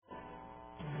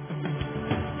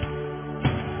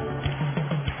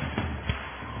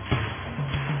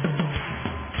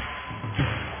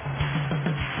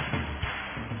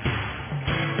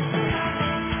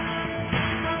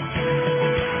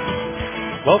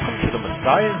Welcome to the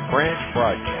Messiah's Branch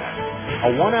broadcast,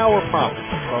 a one-hour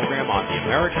prophecy program on the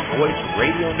American Voice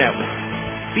Radio Network,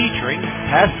 featuring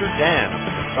Pastor Dan of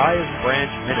the Messiah's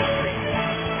Branch Ministry.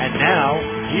 And now,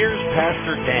 here's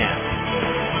Pastor Dan.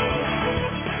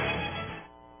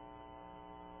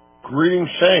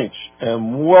 Greetings, saints,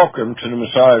 and welcome to the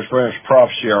Messiah's Branch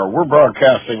Prophecy Hour. We're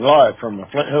broadcasting live from the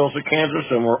Flint Hills of Kansas,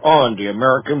 and we're on the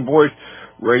American Voice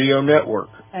Radio Network.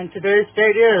 And today's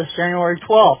date is January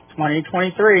 12th,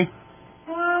 2023.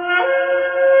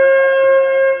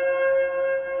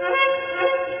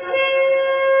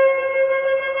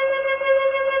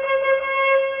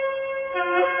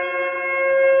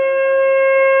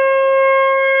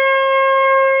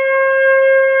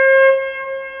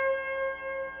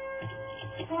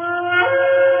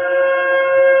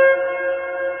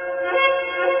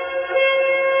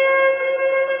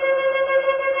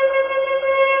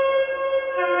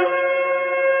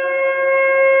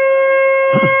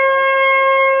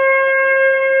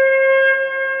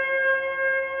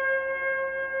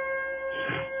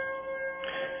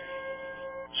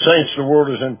 Saints,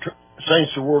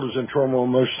 the world is in turmoil.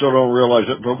 Most still don't realize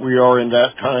it, but we are in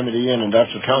that time of the end, and that's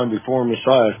the time before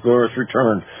Messiah's glorious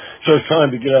return. So it's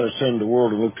time to get out of sin of the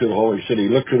world and look to the holy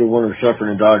city. Look to the one who suffered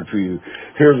and died for you.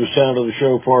 Hear the sound of the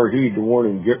shofar. Heed the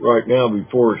warning. Get right now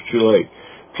before it's too late.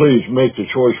 Please make the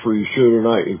choice for Yeshua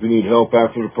tonight. If you need help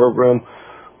after the program,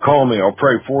 call me. I'll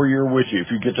pray for you or with you.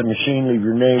 If you get the machine, leave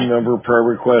your name, number, prayer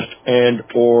request, and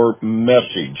or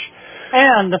message.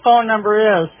 And the phone number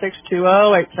is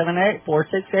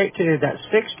 620-878-4682. That's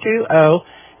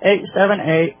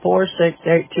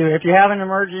 620-878-4682. If you have an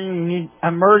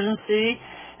emergency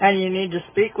and you need to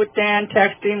speak with Dan,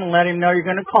 text him and let him know you're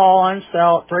going to call on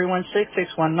cell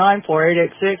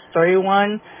 316-619-4886,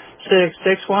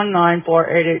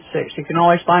 316-619-4886. You can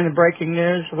always find the breaking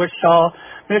news, Wichita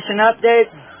Mission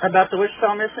Update about the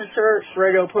Wichita Mission Church,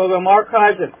 radio program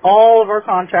archives, and all of our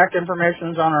contact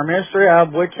information is on our ministry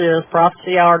hub, which is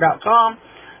prophecyhour.com.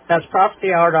 That's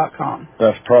prophecyhour.com.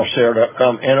 That's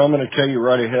prophecyhour.com. And I'm going to tell you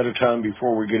right ahead of time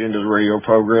before we get into the radio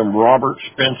program, Robert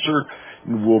Spencer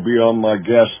will be on my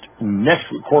guest next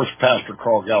week. Of course, Pastor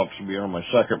Carl Gallups will be on my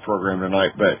second program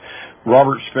tonight, but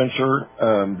Robert Spencer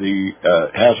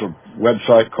has a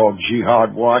website called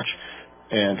Jihad Watch,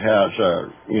 and has,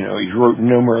 he's wrote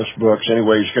numerous books.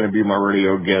 Anyway, he's going to be my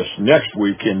radio guest next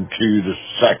week into the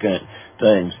second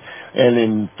things. And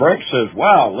then Frank says,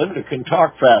 wow, Linda can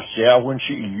talk fast. Yeah,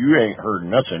 you ain't heard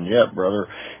nothing yet, brother.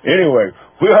 Anyway,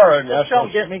 we are a national...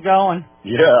 Don't get me going.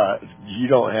 Yeah, you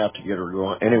don't have to get her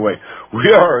going. Anyway,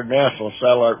 we are a national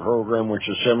satellite program which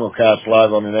is simulcast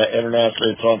live on the net.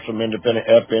 Internationally, it's on some independent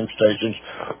FM stations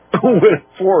with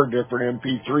 4 different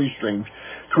MP3 streams.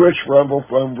 Twitch, Rumble,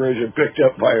 Phonebridge, and picked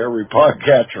up by every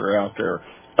podcatcher out there.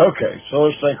 Okay, so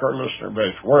let's thank our listener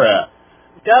base. We're at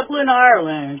Dublin,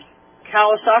 Ireland,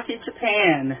 Kawasaki,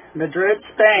 Japan, Madrid,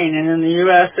 Spain, and in the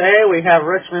USA we have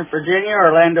Richmond, Virginia,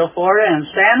 Orlando, Florida, and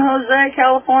San Jose,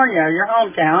 California, your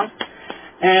hometown.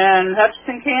 And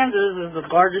Hutchinson, Kansas is the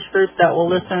largest group that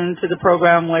will listen to the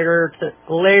program later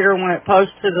when it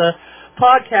posts to the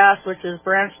podcast, which is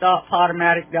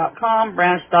branch.podomatic.com,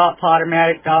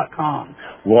 branch.podomatic.com.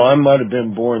 Well, I might have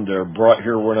been born there, brought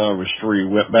here when I was 3,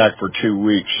 went back for 2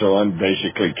 weeks, so I'm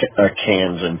basically a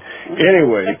Kansan.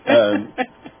 Anyway,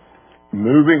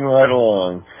 moving right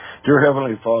along. Dear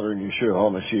Heavenly Father, in Yeshua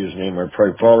HaMashiach's name, I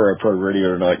pray, Father, I pray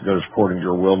radio tonight goes according to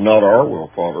your will, not our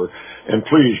will, Father. And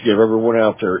please give everyone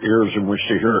out there ears in which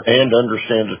to hear and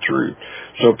understand the truth.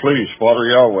 So please, Father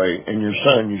Yahweh, and your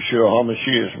Son, Yeshua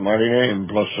HaMashiach's mighty name,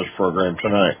 bless this program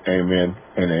tonight. Amen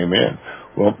and amen.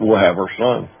 Well, we'll have our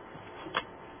song.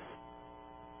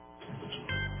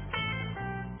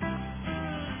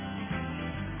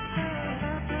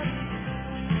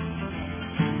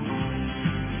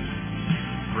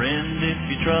 Friend, if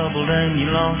you're troubled and you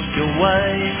lost your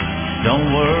way, don't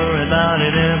worry about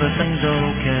it, everything's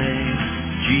okay.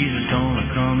 Jesus gonna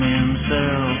come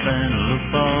himself and look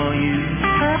for you.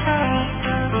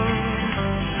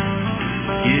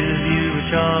 Give you a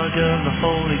charge of the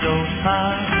Holy Ghost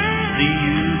power, see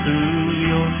you through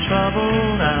your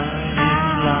troubled hours.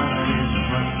 His light is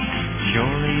bright,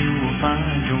 surely you will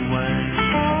find your way.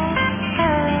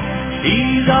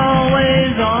 He's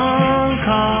always on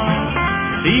call,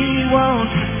 he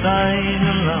wants to save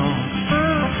the lost.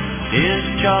 His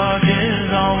charge is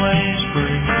always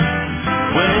free,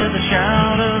 with a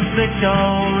shout of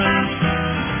victory.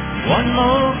 What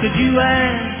more could you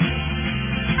ask?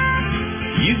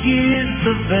 You get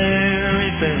the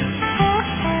very best.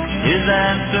 His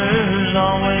answer's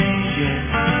always yes,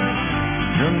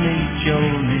 to meet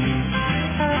your needs.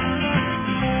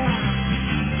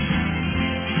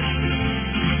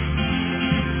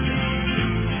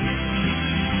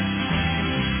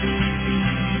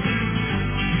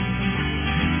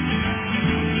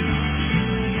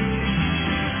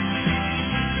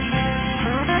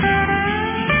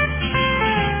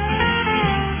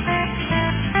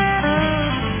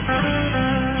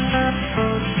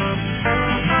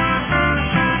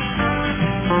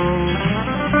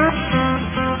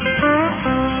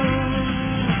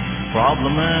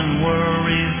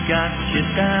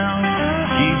 down.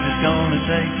 Jesus gonna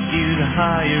take you to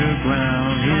higher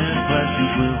ground. His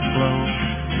blessings will flow,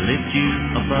 lift you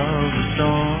above the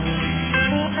storm.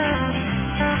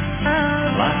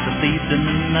 Like a thief in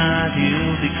the night,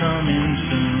 he'll be coming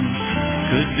soon.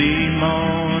 Could be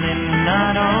morning,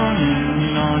 night, or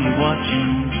noon. Are you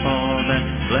watching for that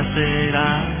blessed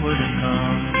hour to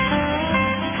come?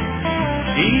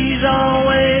 He's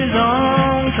always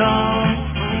on call.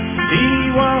 He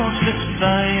wants to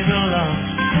save the lost.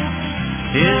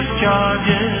 His charge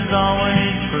is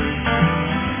always free,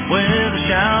 with a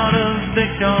shout of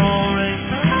victory.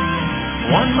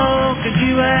 One more could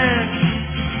you ask?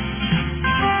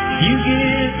 You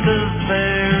get the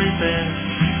very best.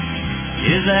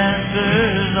 His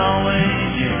answer's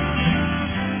always yes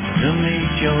to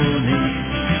meet your needs.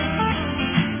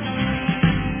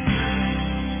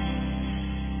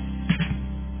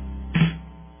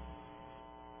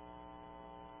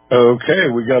 Okay,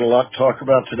 we got a lot to talk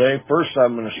about today. First,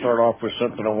 I'm going to start off with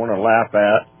something I want to laugh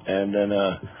at, and then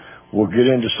we'll get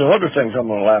into some other things I'm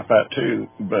going to laugh at too.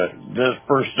 But this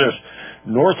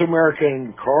North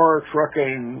American Car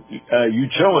Trucking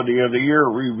Utility of the Year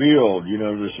revealed. You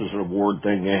know, this is an award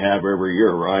thing they have every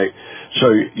year, right? So,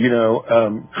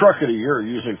 Truck of the Year,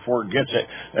 usually Ford gets it.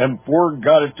 And Ford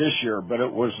got it this year, but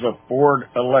it was the Ford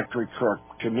electric truck.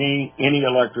 To me, any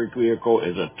electric vehicle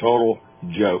is a total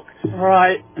joke.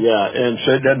 Right. Yeah, and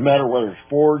so it doesn't matter whether it's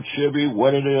Ford, Chevy,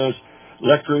 what it is.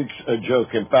 Electric's a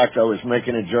joke. In fact, I was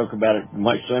making a joke about it with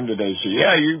my son today. So,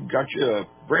 yeah, you got you a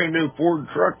brand new Ford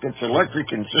truck that's electric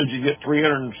and says you get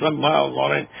 300 and some miles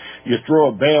on it. You throw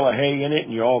a bale of hay in it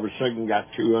and you all of a sudden got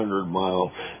 200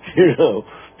 miles,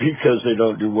 because they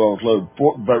don't do well with load.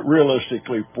 But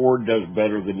realistically, Ford does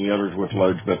better than the others with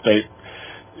loads, but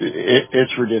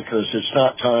it's ridiculous. It's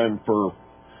not time for...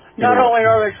 Not only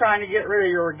are they trying to get rid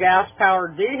of your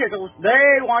gas-powered vehicles,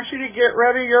 they want you to get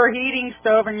rid of your heating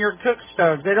stove and your cook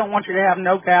stoves. They don't want you to have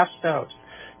no gas stoves.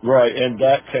 Right, and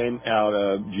that came out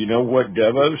of, do you know what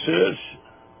Davos is?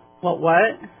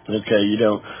 What? Okay,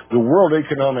 the World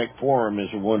Economic Forum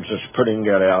is the ones that's putting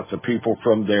that out, the people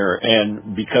from there.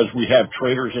 And because we have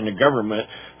traders in the government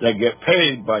that get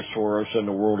paid by Soros and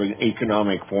the World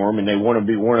Economic Forum, and they want to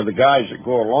be one of the guys that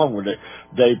go along with it,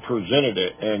 they presented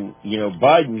it. And,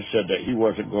 Biden said that he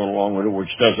wasn't going along with it, which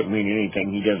doesn't mean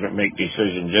anything. He doesn't make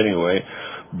decisions anyway.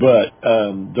 But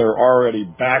they're already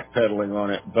backpedaling on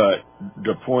it. But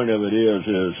the point of it is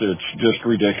it's just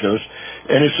ridiculous.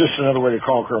 And it's just another way to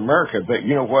conquer America. But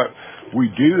you know what? We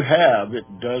do have, it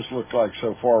does look like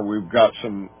so far, we've got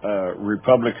some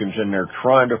Republicans in there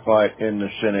trying to fight in the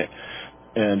Senate.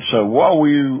 And so while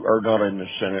we are not in the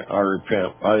Senate, I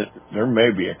repent. There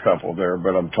may be a couple there,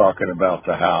 but I'm talking about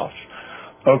the House.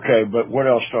 Okay, but what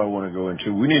else do I want to go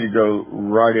into? We need to go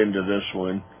right into this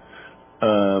one.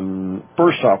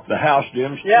 First off, the House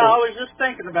Dems. Yeah, I was just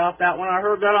thinking about that when I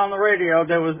heard that on the radio.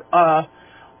 There was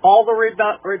all the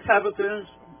Republicans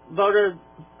voted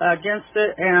against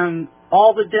it, and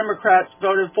all the Democrats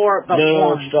voted for it, but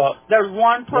one. Stop. There's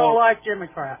one pro-life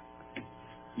Democrat.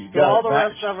 All the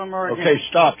rest of them are against. Okay,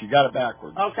 stop. You got it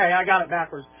backwards. Okay, I got it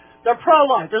backwards. They're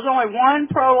pro-life. There's only one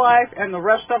pro-life, and the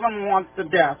rest of them want the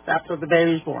death after the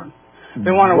baby's born.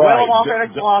 They want to wheel them off in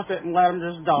a closet and let them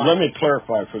just die. Let me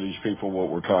clarify for these people what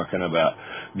we're talking about.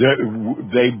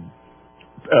 The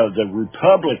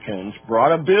Republicans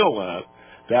brought a bill up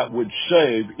that would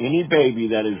save any baby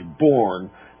that is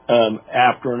born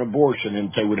after an abortion,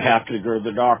 and they would have to go to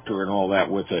the doctor and all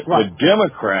that with it. Right. The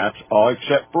Democrats, all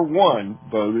except for one,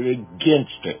 voted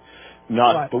against it.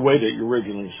 Not the way that you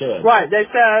originally said. Right. They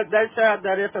said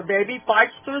that if a baby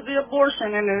fights through the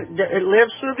abortion and it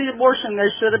lives through the abortion,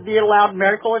 they should be allowed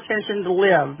medical attention to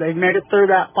live. They've made it through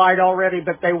that fight already,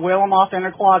 but they wheel them off in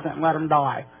a closet and let them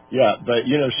die. Yeah, but,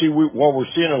 see, while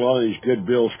we're seeing a lot of these good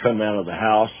bills come out of the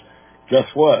House, guess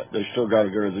what? They still got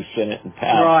to go to the Senate and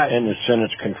pass. Right. And the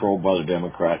Senate's controlled by the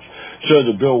Democrats. So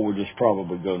the bill will just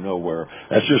probably go nowhere.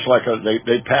 That's just like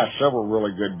they passed several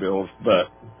really good bills, but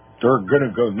they're going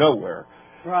to go nowhere.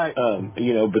 Right.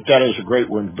 But that is a great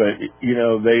one. But,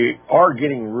 they are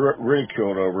getting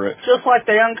ridiculed over it. Just like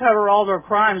they uncover all their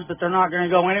crimes, but they're not going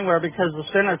to go anywhere because the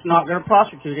Senate's not going to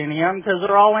prosecute any of them because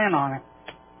they're all in on it.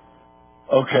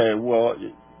 Okay, well,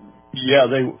 yeah,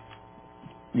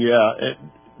 it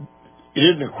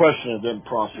isn't a question of them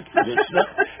prosecuting.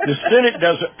 The Senate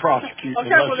doesn't prosecute.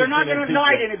 Okay, well, they're not going to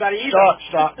indict anybody either.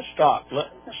 Stop,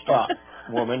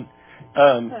 woman.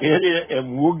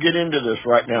 And we'll get into this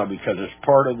right now because it's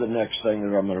part of the next thing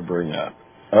that I'm going to bring up.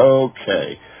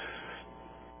 Okay.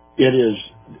 It is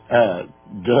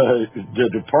the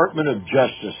Department of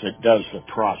Justice that does the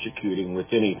prosecuting with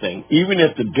anything, even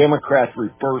if the Democrats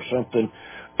refer something,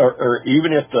 or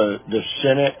even if the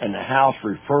Senate and the House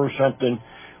refer something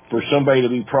for somebody to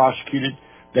be prosecuted,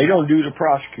 they don't do the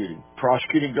prosecuting.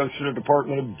 Prosecuting goes to the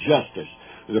Department of Justice.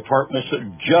 The Department of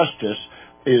Justice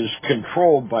is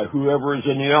controlled by whoever is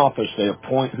in the office. They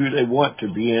appoint who they want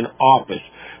to be in office,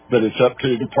 but it's up to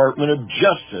the Department of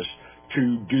Justice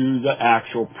to do the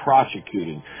actual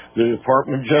prosecuting. The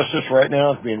Department of Justice right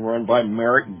now is being run by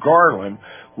Merrick Garland,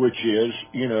 which is,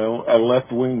 a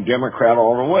left-wing Democrat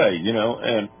all the way,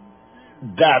 and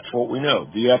that's what we know.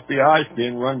 The FBI is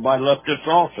being run by leftists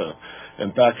also. In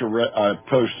fact, I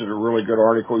posted a really good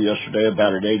article yesterday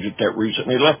about an agent that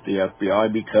recently left the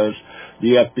FBI because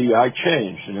the FBI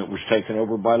changed and it was taken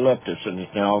over by leftists and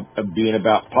is now being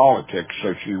about politics,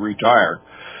 so she retired.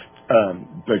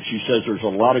 But she says there's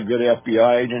a lot of good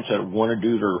FBI agents that want to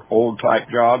do their old type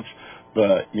jobs,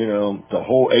 but, the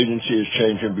whole agency is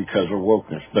changing because of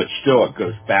wokeness. But still, it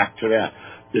goes back to that.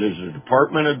 It is the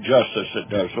Department of Justice that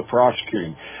does the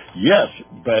prosecuting. Yes,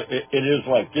 but it is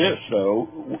like this, though.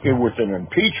 With an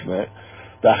impeachment,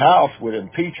 the House would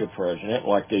impeach a president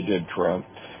like they did Trump,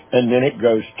 and then it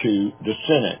goes to the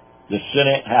Senate. The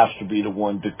Senate has to be the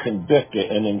one to convict it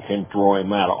and then can throw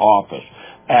him out of office.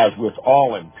 As with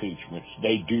all impeachments,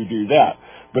 they do that.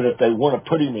 But if they want to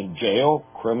put him in jail,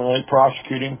 criminally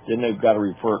prosecute him, then they've got to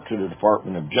refer it to the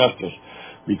Department of Justice.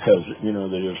 Because,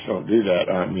 they just don't do that.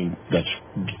 I mean, that's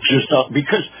just not,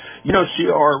 because, see,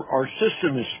 our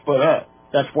system is split up.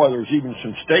 That's why there's even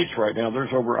some states right now. There's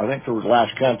I think there was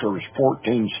last count, there was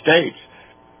 14 states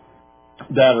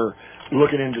that are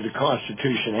looking into the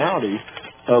constitutionality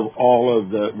of all of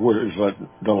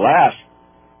the last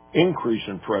increase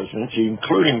in presidency,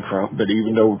 including Trump, but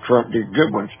even though Trump did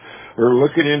good ones, are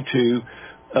looking into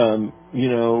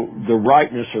the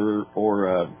rightness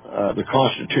or the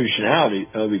constitutionality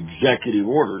of executive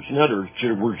orders. In other words,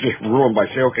 we're just ruined by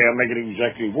saying, okay, I'll make an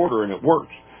executive order and it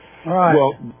works. Right.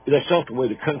 Well, that's not the way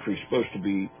the country's supposed to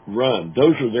be run.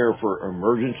 Those are there for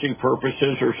emergency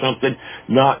purposes or something,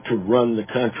 not to run the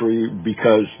country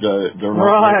because they're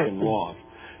not making laws.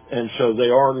 And so they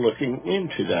are looking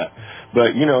into that.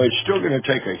 But, it's still going to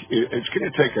take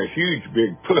a huge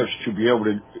big push to be able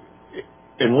to,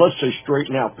 unless they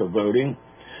straighten out the voting.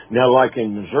 Now, like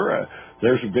in Missouri,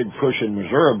 there's a big push in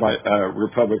Missouri by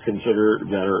Republicans that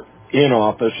are in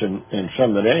office and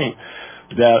some that ain't,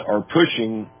 that are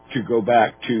pushing to go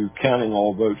back to counting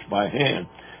all votes by hand.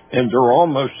 And they're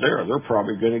almost there. They're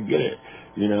probably going to get it,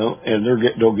 and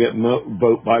they'll get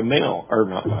vote by mail, or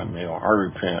not by mail, I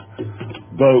repent.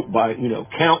 Vote by,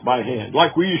 count by hand,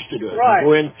 like we used to do it. Right. You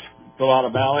go in, fill out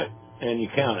a ballot, and you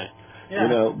count it. Yeah.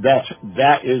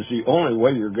 That is the only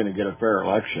way you're going to get a fair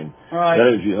election. Right.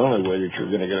 That is the only way that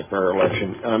you're going to get a fair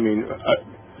election. I mean,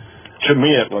 to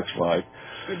me, it looks like.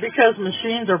 Because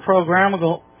machines are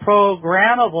programmable,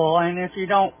 and if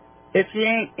you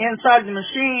ain't inside the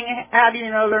machine, how do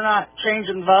you know they're not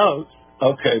changing votes?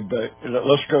 Okay, but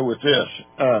let's go with this.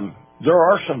 There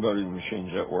are some voting machines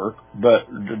that work, but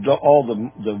all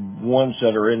the ones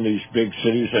that are in these big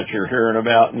cities that you're hearing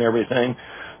about and everything,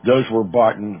 those were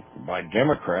bought by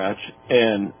Democrats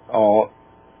and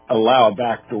allow a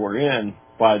backdoor in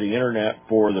by the internet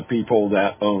for the people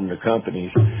that own the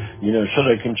companies, so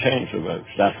they can change the votes.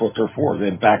 That's what they're for.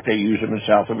 In fact, they use them in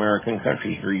South American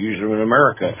countries. They're using them in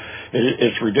America.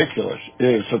 It's ridiculous.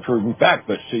 It's a proven fact.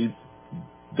 But see,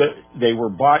 they were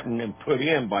bought and put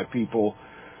in by people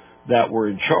that were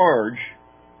in charge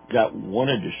that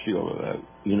wanted to steal the vote.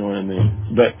 You know what I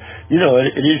mean? But, it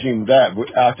isn't even that.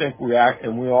 I think we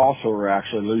also are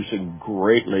actually losing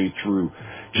greatly through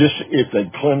just if they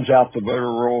cleanse out the voter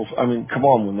rolls. I mean, come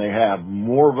on, when they have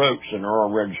more votes than there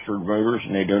are registered voters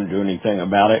and they don't do anything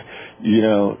about it,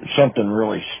 something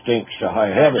really stinks to high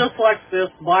heaven. Just like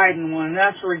this Biden one,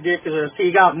 that's ridiculous.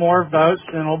 He got more votes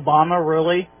than Obama,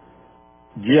 really?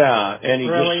 Yeah, and he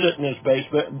really? just sit in his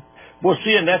basement. Well,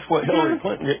 see, and that's what Hillary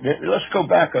Clinton did. Let's go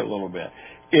back a little bit.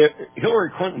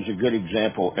 Hillary Clinton's a good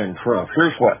example, and Trump.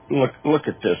 Here's what, look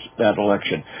at that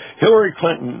election. Hillary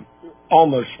Clinton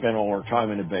almost spent all her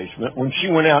time in the basement. When she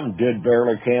went out and did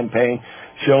barely campaign,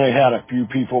 she only had a few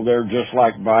people there just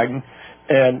like Biden.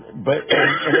 And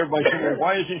everybody said, well,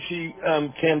 why isn't she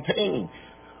campaigning?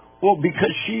 Well,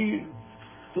 because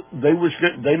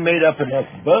they made up enough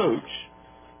votes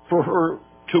for her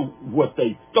to what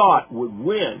they thought would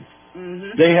win.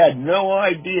 Mm-hmm. They had no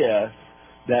idea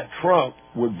that Trump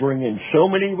would bring in so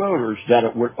many voters that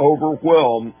it would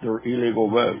overwhelm their illegal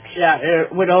votes. Yeah,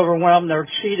 it would overwhelm their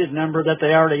cheated number that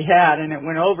they already had, and it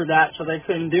went over that, so they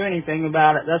couldn't do anything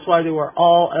about it. That's why they were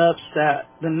all upset.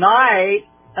 The night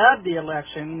of the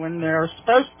election, when they're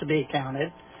supposed to be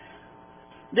counted,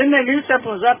 then they knew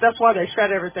something was up. That's why they shut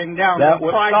everything down. That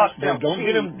was not. Don't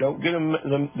get them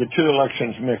the two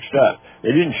elections mixed up.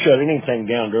 They didn't shut anything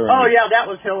down during. Oh yeah,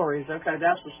 that was Hillary's. Okay,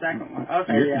 that's the second one.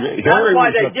 Okay, yeah. Hillary that's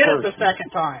why they was did it the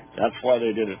second time. That's why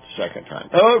they did it the second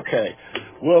time. Okay.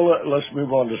 Well, let's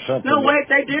move on to something. No, wait,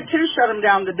 they did too shut him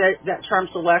down the day that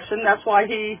Trump's election. That's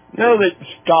why he. No, they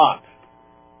stopped.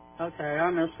 Okay, I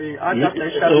must be. I thought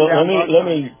they shut him down. Let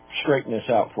me straighten this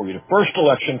out for you. The first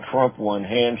election, Trump won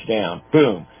hands down.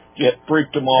 Boom. It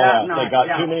freaked them all out. They got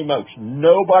too many votes.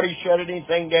 Nobody shut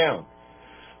anything down.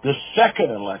 The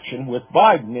second election with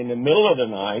Biden in the middle of the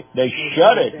night, they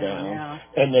shut it down,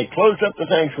 and they closed up the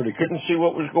things where they couldn't see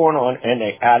what was going on, and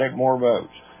they added more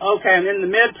votes. Okay, and then the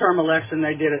midterm election,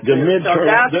 they did it too. The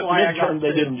midterm,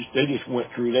 they didn't. They just went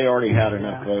through. They already had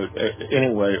enough votes.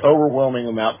 Anyway, overwhelming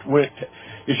amount.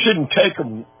 It shouldn't take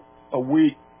them a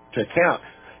week to count.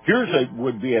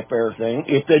 Would be a fair thing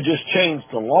if they just changed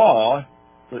the law.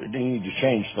 They need to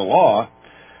change the law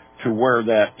to where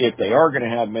that if they are going to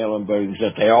have mail-in voting,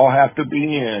 that they all have to be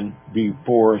in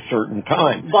before a certain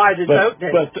time. By the vote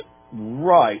day.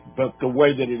 But the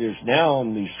way that it is now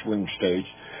in these swing states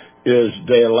is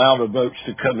they allow the votes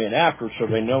to come in after, so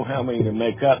they know how many to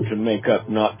make up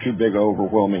not too big an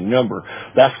overwhelming number.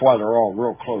 That's why they're all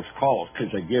real close calls,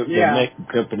 because they make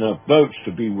up enough votes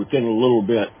to be within a little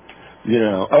bit,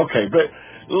 Okay, but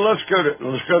let's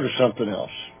go to something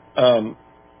else.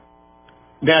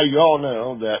 Now you all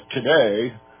know that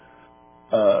today,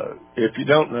 if you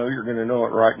don't know, you're going to know it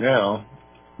right now,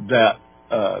 that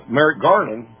Merrick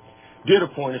Garland did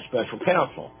appoint a special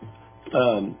counsel.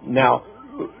 Now,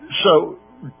 so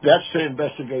that's to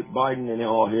investigate Biden and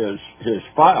all his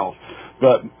files.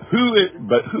 But who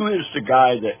is the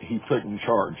guy that he put in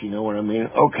charge? You know what I mean?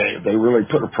 Okay, they really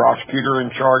put a prosecutor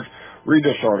in charge. Read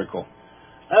this article.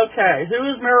 Okay, who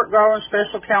is Merrick Garland's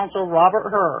special counsel,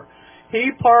 Robert Hur? He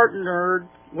partnered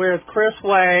with Chris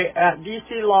Way at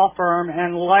D.C. law firm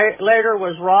and later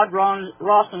was Rod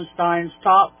Rosenstein's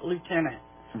top lieutenant.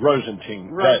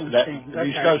 Rosenstein. Okay.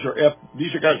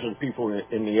 These are guys are the people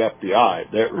in the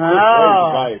FBI. The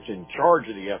guy that's in charge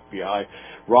of the FBI.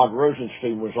 Rod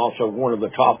Rosenstein was also one of the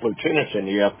top lieutenants in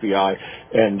the FBI,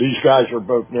 and these guys are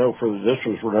both known for this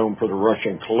was known for the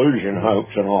Russian collusion hoax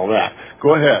and all that.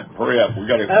 Go ahead, hurry up. We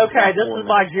got to. Okay, this is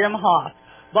by Jim Haas.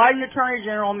 Biden Attorney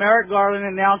General Merrick Garland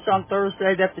announced on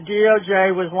Thursday that the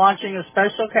DOJ was launching a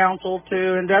special counsel to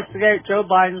investigate Joe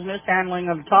Biden's mishandling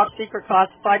of top-secret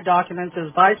classified documents as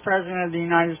Vice President of the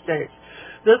United States.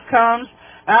 This comes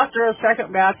after a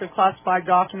second batch of classified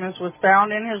documents was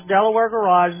found in his Delaware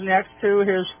garage next to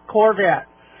his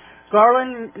Corvette.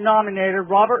 Garland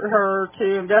nominated Robert Hur to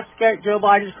investigate Joe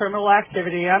Biden's criminal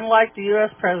activity. Unlike the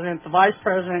U.S. President, the Vice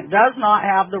President does not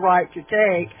have the right to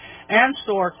take and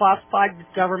store classified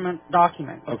government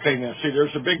documents. Okay, now see,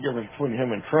 there's a big difference between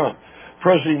him and Trump.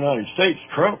 President of the United States,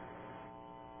 Trump,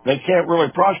 they can't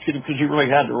really prosecute him because he really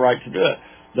had the right to do it.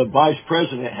 The Vice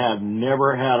President had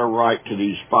never had a right to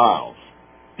these files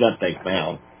that they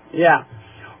found. Yeah.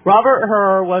 Robert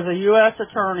Hur was a U.S.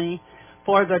 attorney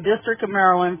for the District of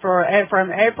Maryland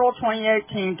from April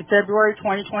 2018 to February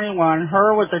 2021.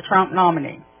 Hur was a Trump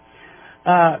nominee.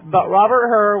 But Robert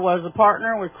Hur was a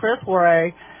partner with Chris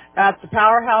Way at the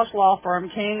powerhouse law firm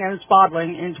King &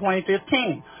 Spalding in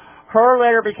 2015. Hur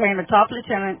later became a top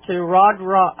lieutenant to Rod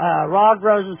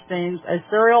Rosenstein, a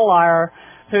serial liar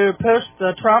who pushed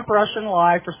the Trump-Russian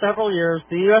lie for several years,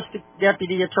 the U.S.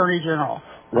 Deputy Attorney General.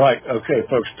 Right. Okay,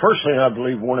 folks. Personally, I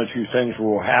believe one or two things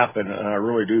will happen, and I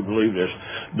really do believe this.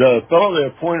 The fellow they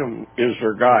appoint him is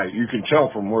their guy. You can tell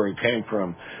from where he came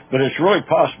from. But it's really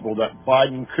possible that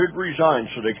Biden could resign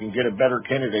so they can get a better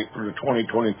candidate for the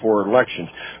 2024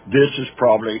 elections. This is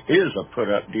a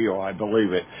put-up deal. I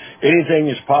believe it.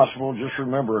 Anything is possible. Just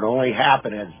remember, it only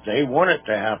happened as they want it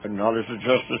to happen, not as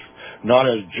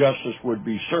justice would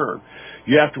be served.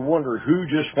 You have to wonder who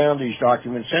just found these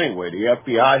documents anyway. The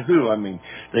FBI, who? I mean,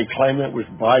 they claim it was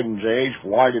Biden's age.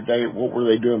 What were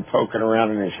they doing poking around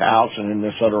in his house and in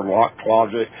this other locked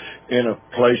closet in a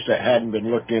place that hadn't been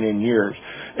looked in years?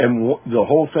 And the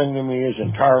whole thing to me is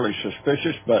entirely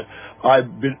suspicious, but I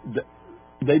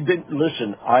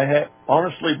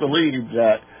honestly believe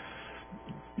that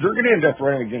they're going to end up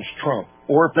running against Trump.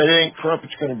 Or if it ain't Trump,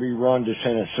 it's going to be Ron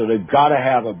DeSantis. So they've got to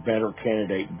have a better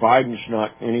candidate. Biden's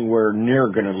not anywhere near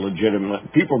going to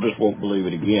legitimate. People just won't believe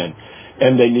it again.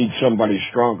 And they need somebody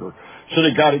stronger. So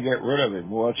they got to get rid of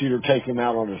him. Well, it's either take him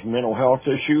out on his mental health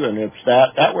issue, and if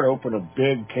that would open a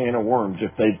big can of worms.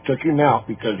 If they took him out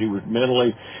because he was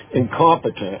mentally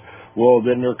incompetent, well,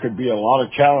 then there could be a lot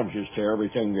of challenges to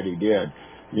everything that he did.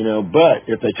 But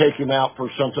if they take him out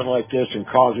for something like this and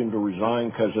cause him to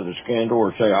resign because of the scandal,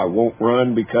 or say, I won't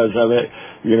run because of it,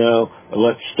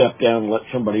 let's step down and let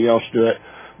somebody else do it,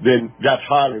 then that's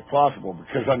highly possible,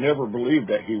 because I never believed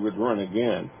that he would run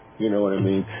again. You know what I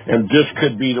mean? And this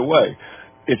could be the way.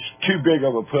 It's too big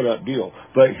of a put-up deal.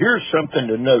 But here's something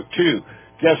to note, too.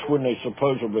 Guess when they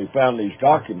supposedly found these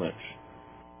documents?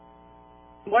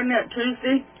 Wasn't it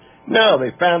Tuesday? No, they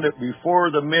found it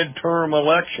before the midterm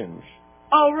elections.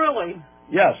 Oh, really?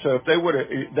 Yeah, so if they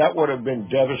that would have been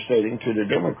devastating to the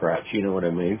Democrats, you know what I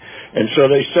mean? And so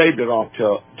they saved it off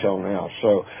till now.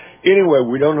 So anyway,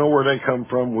 we don't know where they come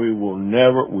from.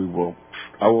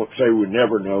 I won't say we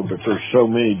never know, but there's so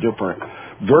many different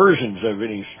versions of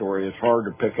any story. It's hard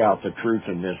to pick out the truth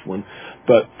in this one.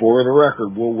 But for the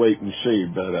record, we'll wait and see.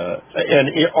 But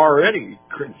already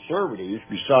conservatives,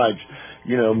 besides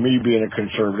me being a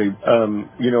conservative,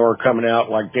 are coming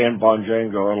out, like Dan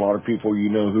Bonjango. A lot of people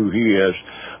who he is,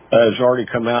 has already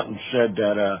come out and said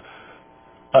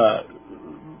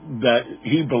that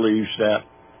he believes that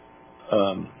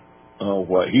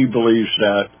he believes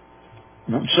that.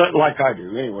 Like I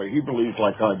do, anyway. He believes,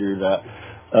 like I do, that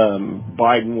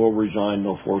Biden will resign.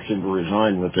 They'll force him to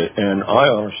resign with it, and I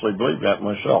honestly believe that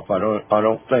myself. I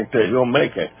don't think that he'll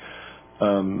make it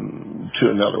to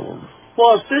another one.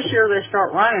 Well, it's this year they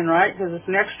start running, right? Because it's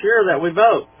next year that we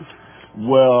vote.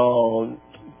 Well,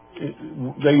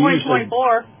 they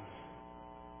 2024.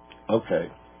 Okay,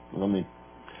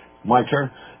 my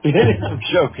turn. I'm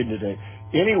joking today.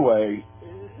 Anyway,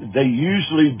 they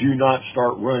usually do not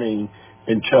start running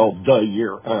until the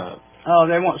year up. Oh,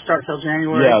 they won't start till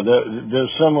January? Yeah,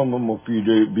 there's some of them will be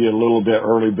a little bit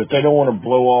early, but they don't want to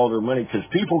blow all their money, because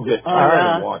people get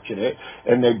tired of watching it,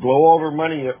 and they blow all their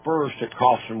money at first. It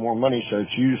costs them more money, so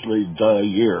it's usually the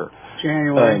year.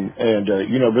 January.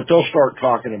 But they'll start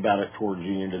talking about it towards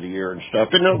the end of the year and stuff,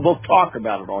 and they'll talk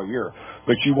about it all year,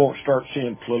 but you won't start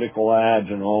seeing political ads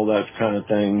and all that kind of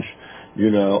things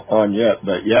on yet.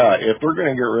 But yeah, if they're going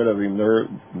to get rid of him,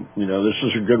 this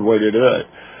is a good way to do it.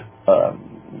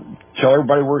 Tell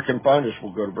everybody where you can find us.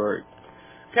 We'll go to break.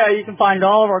 Okay, you can find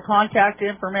all of our contact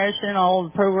information, all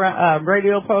of the program,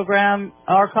 radio program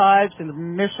archives, and the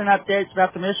mission updates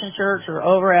about the Mission Church are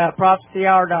over at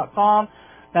prophecyhour.com.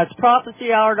 That's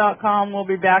prophecyhour.com. We'll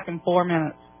be back in 4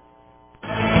 minutes.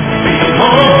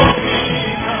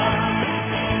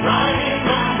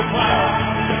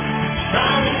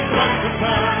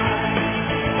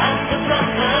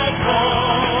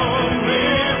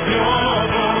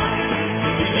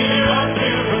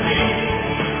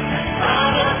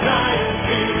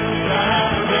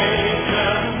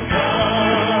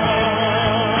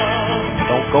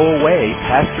 Don't go away.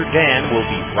 Pastor Dan will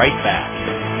be right back.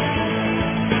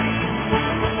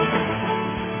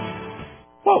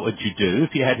 What would you do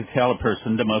if you had to tell a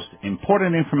person the most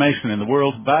important information in the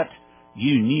world, but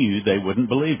you knew they wouldn't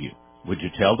believe you? Would you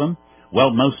tell them?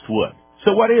 Well, most would.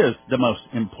 So what is the most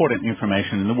important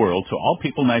information in the world to all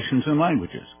people, nations, and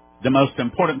languages? The most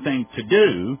important thing to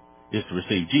do is to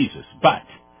receive Jesus. But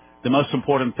the most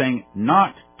important thing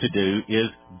not to do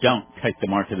is don't take the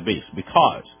mark of the beast,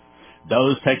 because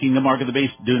those taking the mark of the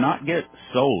beast do not get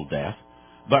soul death,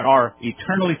 but are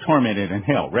eternally tormented in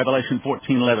hell. Revelation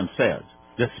 14:11 says,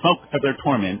 the smoke of their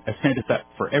torment ascendeth up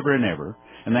forever and ever,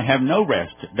 and they have no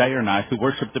rest day or night who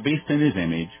worship the beast in his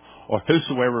image, or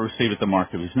whosoever receiveth the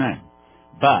mark of his name.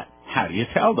 But how do you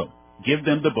tell them? Give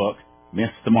them the book,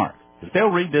 Miss the Mark. If they'll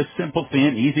read this simple,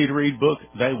 thin, easy-to-read book,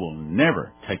 they will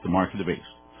never take the mark of the beast.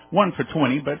 1 for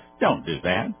 $20, but don't do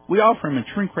that. We offer them in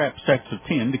shrink-wrap sets of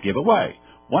 10 to give away.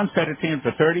 1 set of 10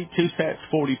 for $30, 2 sets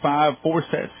 $45, 4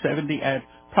 sets $70 at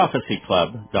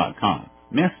prophecyclub.com.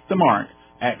 Miss the Mark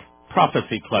at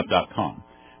prophecyclub.com.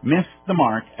 Miss the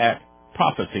Mark at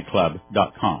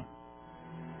prophecyclub.com.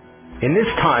 In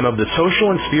this time of the social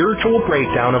and spiritual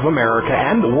breakdown of America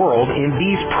and the world, in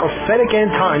these prophetic end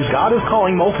times, God is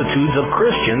calling multitudes of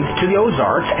Christians to the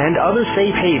Ozarks and other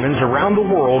safe havens around the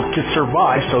world to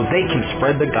survive so they can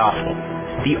spread the gospel.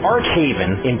 The Ark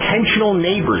Haven Intentional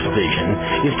Neighbors vision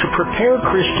is to prepare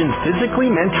Christians physically,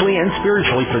 mentally, and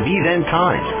spiritually for these end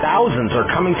times. Thousands are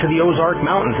coming to the Ozark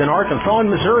Mountains in Arkansas and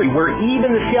Missouri, where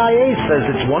even the CIA says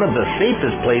it's one of the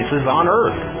safest places on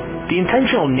earth. The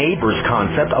Intentional Neighbors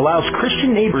concept allows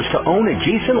Christian neighbors to own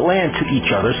adjacent land to each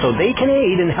other so they can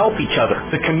aid and help each other.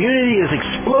 The community is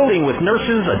exploding with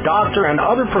nurses, a doctor, and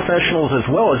other professionals, as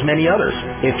well as many others.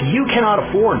 If you cannot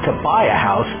afford to buy a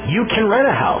house, you can rent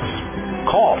a house.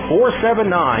 Call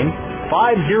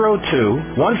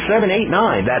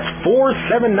 479-502-1789. That's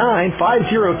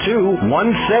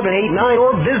 479-502-1789,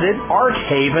 or visit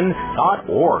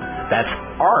arkhaven.org. That's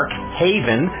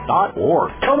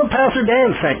arkhaven.org. Tell them Pastor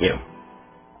Dan sent you.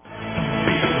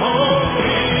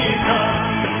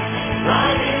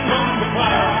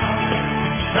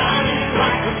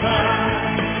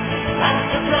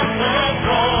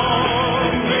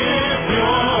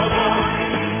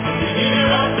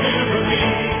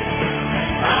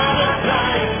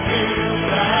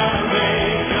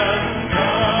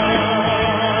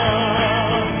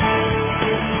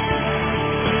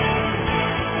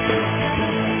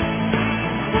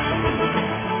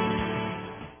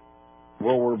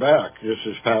 Well, we're back. This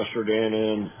is Pastor Dan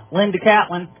and Linda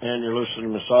Catlin. And you're listening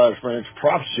to Messiah's Branch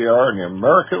Prophecy Hour on the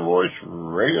American Voice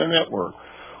Radio Network.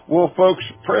 Well, folks,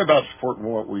 pray about supporting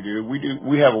what we do.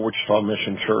 We have a Wichita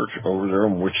Mission Church over there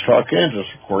in Wichita, Kansas.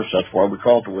 Of course, that's why we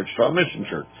call it the Wichita Mission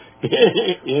Church.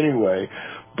 Anyway,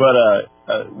 but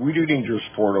we do need your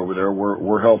support over there.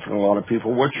 We're helping a lot of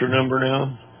people. What's your number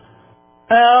now?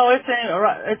 Oh, it's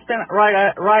been right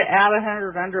at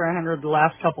 100, under 100 the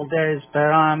last couple of days, but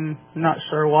I'm not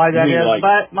sure why that is.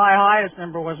 But my highest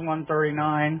number was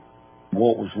 139.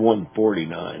 What was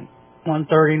 149?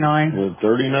 139.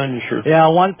 139, you sure?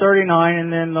 Yeah, 139,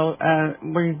 and then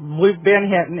we've been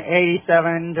hitting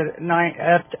 87 to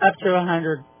up to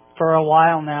 100 for a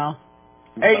while now.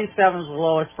 87 is the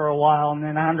lowest for a while, and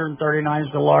then 139 is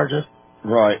the largest.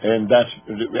 Right, and that's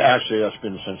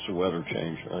been since the weather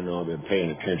changed. I know I've been paying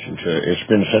attention to it. It's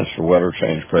been since the weather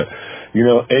changed, but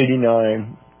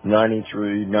 89,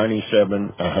 93,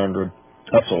 97, 100.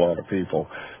 That's a lot of people.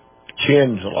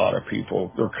 10's a lot of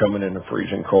people. They're coming in the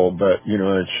freezing cold, but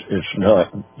it's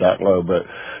not that low. But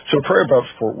so pray about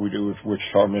support we do with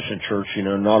Wichita Mission Church.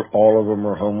 Not all of them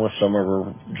are homeless. Some of them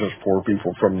are just poor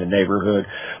people from the neighborhood.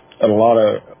 A lot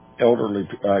of elderly,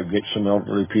 I get some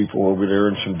elderly people over there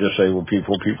and some disabled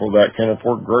people that can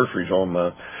afford groceries on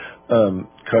the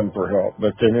come for help.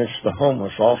 But then it's the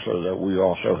homeless also that we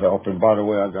also help. And by the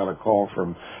way, I got a call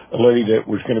from a lady that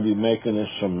was going to be making us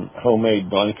some homemade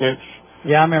blankets.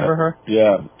 Yeah, I remember her.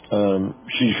 Yeah.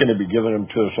 She's going to be giving them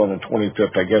to us on the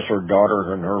 25th. I guess her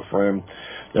daughter and her friend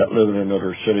that live in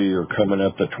another city are coming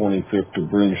up the 25th to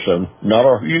bring some, not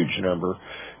a huge number,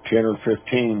 10 or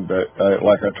 15, but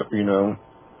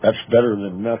that's better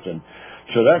than nothing.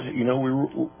 So that's,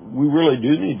 we really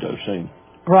do need those things.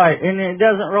 Right, and it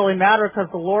doesn't really matter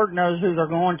because the Lord knows who they're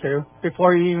going to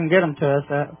before you even get them to us.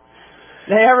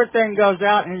 Everything goes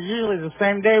out, and it's usually the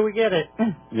same day we get it.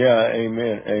 Yeah,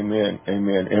 amen.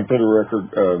 And for the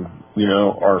record,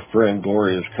 our friend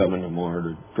Gloria is coming tomorrow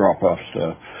to drop off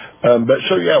stuff.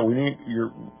 We need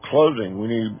your clothing. We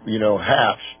need,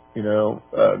 hats,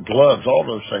 gloves, all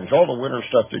those things, all the winter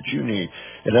stuff that you need.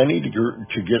 And I need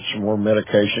to get some more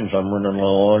medications I'm running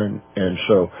low on. And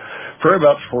so pray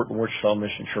about supporting Wichita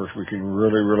Mission Church. We can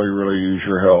really, really, really use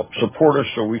your help. Support us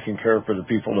so we can care for the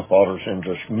people the Father sends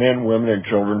us, men, women, and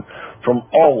children from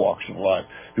all walks of life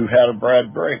who had a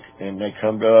bad break, and they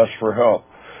come to us for help.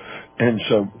 And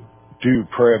so do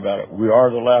pray about it. We are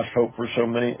the last hope for so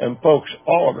many. And folks,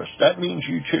 all of us, that means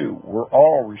you too. We're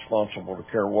all responsible to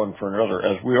care one for another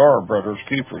as we are brothers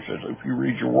keepers. As if you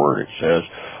read your word, it says,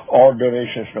 all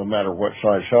donations, no matter what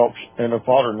size, helps. And the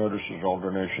Father notices all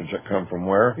donations that come from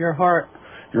where? Your heart.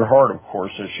 Your heart, of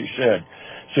course, as she said.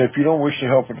 So if you don't wish to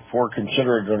help with the poor,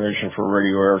 consider a donation for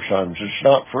radio airtime. It's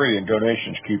not free, and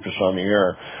donations keep us on the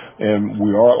air. And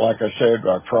we are, like I said,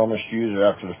 I promised you that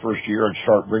after the first year I'd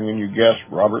start bringing you guests.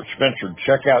 Robert Spencer,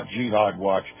 check out Jihad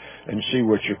Watch and see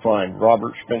what you find.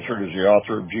 Robert Spencer is the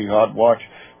author of Jihad Watch,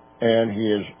 and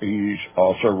he's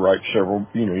also writes several,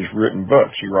 he's written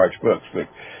books. He writes books, but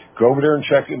go over there and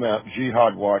check him out,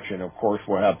 Jihad Watch. And of course,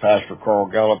 we'll have Pastor Carl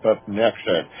Gallup up next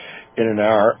in an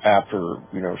hour after,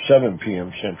 7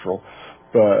 p.m. Central.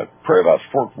 But pray about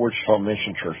support for Wichita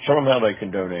Mission Church. Tell them how they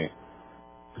can donate.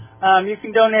 You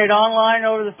can donate online,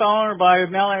 over the phone, or by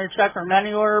mailing a check or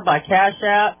money order, by Cash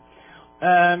App.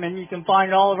 And you can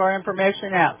find all of our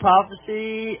information at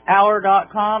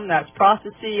prophecyhour.com. That's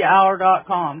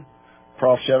prophecyhour.com.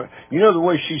 Prophecy Hour. The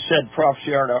way she said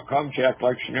prophecyhour.com, she acted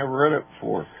like she never read it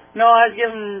before. No, I was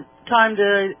giving time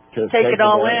to take it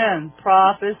all in.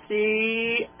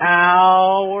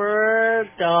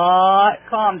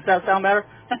 Prophecyhour.com. Does that sound better?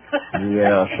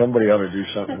 Yeah, somebody ought to do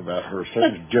something about her.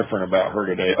 Something different about her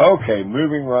today. Okay,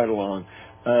 moving right along.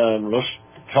 Let's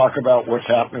talk about what's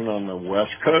happening on the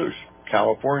West Coast,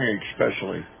 California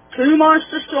especially. 2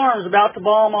 monster storms about to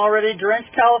bomb already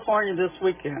drenched California this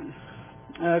weekend.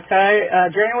 Okay,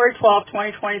 January 12,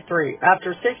 2023.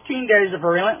 After 16 days of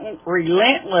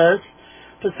relentless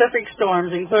Pacific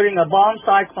storms, including a bomb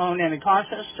cyclone and a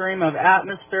constant stream of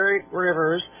atmospheric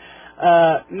rivers.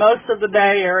 Most of the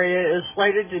Bay Area is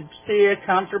slated to see a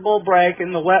comfortable break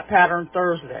in the wet pattern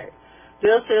Thursday.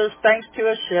 This is thanks to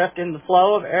a shift in the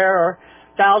flow of air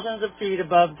thousands of feet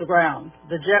above the ground.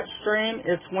 The jet stream,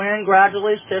 its wind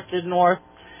gradually shifted north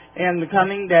in the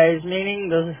coming days, meaning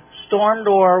the storm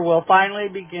door will finally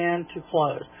begin to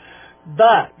close.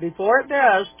 But before it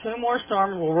does, 2 more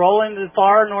storms will roll into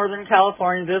far northern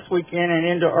California this weekend and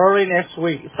into early next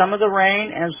week. Some of the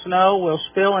rain and snow will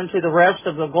spill into the rest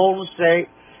of the Golden State,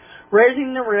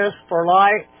 raising the risk for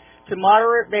light to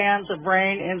moderate bands of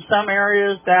rain in some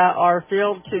areas that are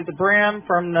filled to the brim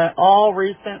from all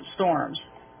recent storms.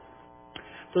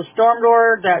 The storm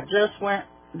door that just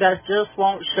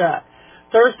won't shut.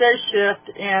 Thursday's shift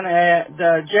in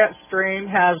the jet stream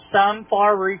has some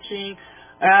far-reaching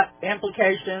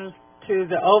implications to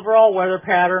the overall weather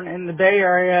pattern in the Bay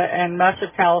Area and much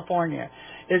of California.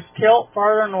 Its tilt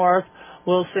farther north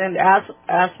will send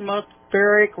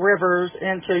atmospheric rivers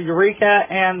into Eureka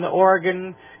and the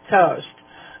Oregon coast,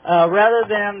 rather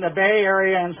than the Bay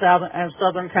Area and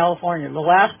Southern California. The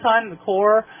last time the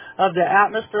core of the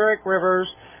atmospheric rivers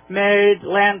made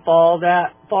landfall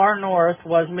that far north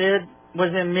was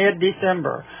in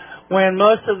mid-December, when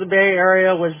most of the Bay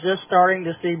Area was just starting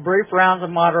to see brief rounds of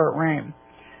moderate rain.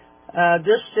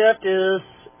 This shift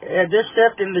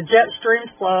in the jet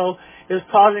stream's flow is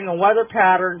causing a weather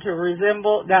pattern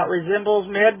that resembles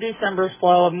mid-December's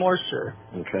flow of moisture.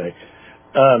 Okay.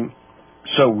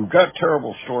 So we've got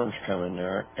terrible storms coming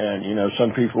there, and,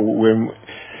 some people,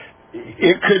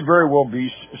 it could very well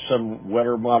be some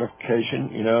weather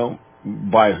modification,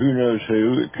 by who knows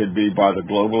who. It could be by the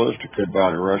globalists, it could be by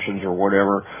the Russians or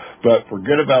whatever. But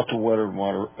forget about the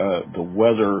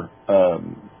weather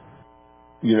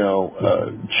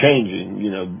changing,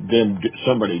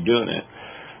 somebody doing it.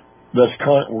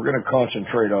 We're going to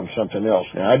concentrate on something else.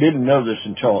 Now, I didn't know this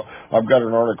until I've got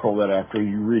an article that after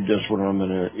you read this one, I'm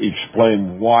going to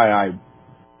explain why I'm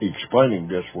explaining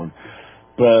this one.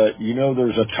 But,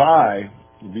 there's a tie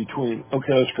between,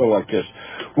 okay, let's go like this.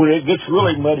 When it gets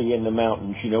really muddy in the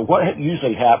mountains, what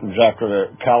usually happens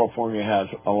after California has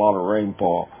a lot of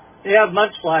rainfall? They have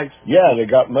mudslides. Yeah, they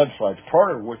got mudslides,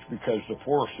 part of which because the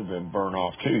forests have been burned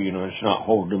off too, it's not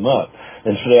holding them up.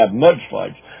 And so they have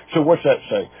mudslides. So what's that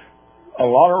say? A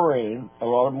lot of rain, a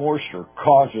lot of moisture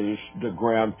causes the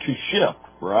ground to shift,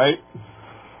 right?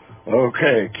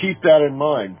 Okay, keep that in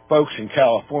mind. Folks in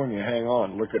California, hang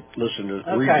on. Read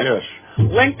this.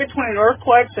 Link between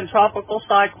earthquakes and tropical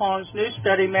cyclones. New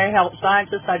study may help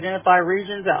scientists identify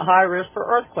regions at high risk for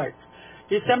earthquakes.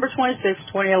 December 26,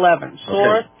 2011.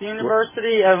 Source,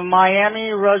 University of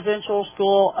Miami Residential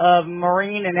School of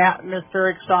Marine and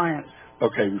Atmospheric Science.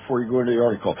 Okay, before you go into the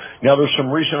article. Now, there's some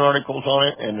recent articles on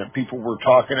it, and people were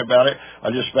talking about it.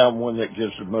 I just found one that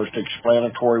gives the most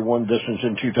explanatory one. This one's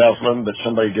in 2011, but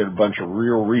somebody did a bunch of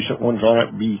real recent ones on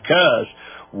it because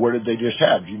what did they just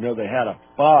have? They had a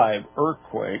 5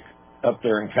 earthquake up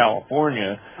there in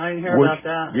California. I didn't hear about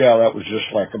that. Yeah, that was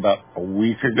just like about a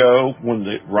week ago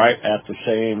after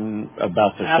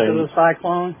the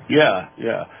cyclone? Yeah.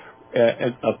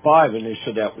 A 5, and they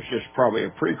said that was just probably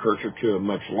a precursor to a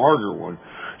much larger one.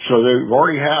 So they've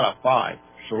already had a 5.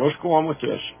 So let's go on with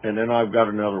this, and then I've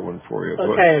got another one for you.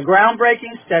 Okay, a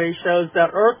groundbreaking study shows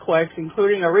that earthquakes,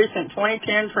 including a recent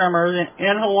 2010 tremors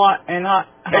in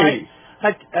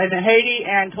Haiti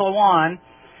and Taiwan,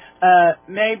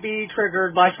 may be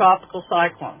triggered by tropical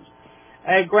cyclones.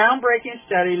 A groundbreaking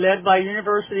study led by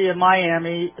University of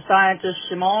Miami scientist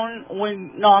Shimon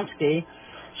Winonsky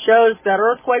shows that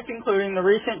earthquakes, including the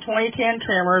recent 2010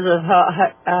 tremors of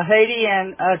Haiti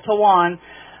and Taiwan,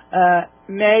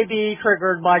 may be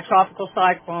triggered by tropical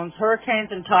cyclones, hurricanes,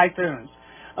 and typhoons.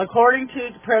 According to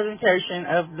the presentation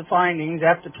of the findings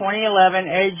at the 2011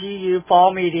 AGU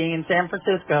fall meeting in San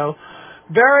Francisco,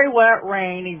 very wet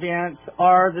rain events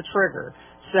are the trigger,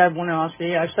 said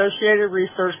Winonsky, Associated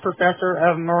Research Professor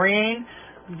of Marine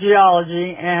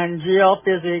Geology and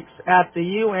Geophysics at the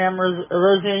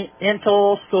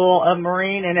Rosenthal School of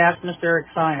Marine and Atmospheric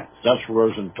Science. That's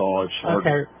Rosenthal.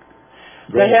 Okay.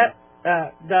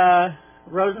 The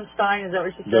Rosenstein, is that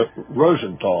what you said?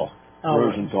 Rosenthal. Oh,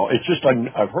 Rosenthal. It's just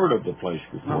I've heard of the place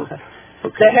before. Okay.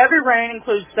 The heavy rain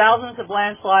includes thousands of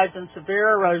landslides and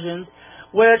severe erosions,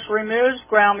 which removes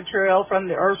ground material from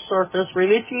the Earth's surface,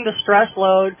 releasing the stress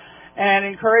load and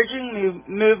encouraging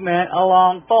movement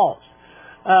along faults.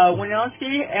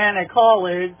 Winonsky and a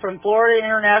colleague from Florida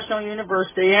International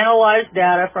University analyzed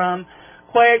data from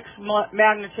quakes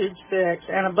magnitude 6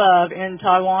 and above in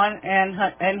Taiwan and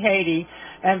Haiti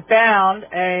and found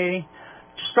a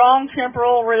strong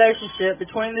temporal relationship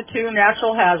between the two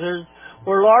natural hazards,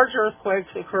 where large earthquakes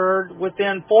occurred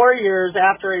within 4 years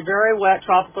after a very wet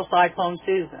tropical cyclone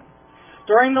season.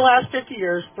 During the last 50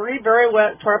 years, 3 very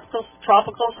wet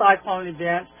tropical cyclone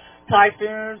events,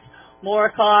 typhoons,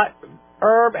 Morakot,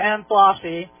 Erb, and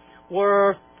Flossie,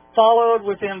 were followed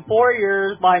within 4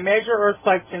 years by major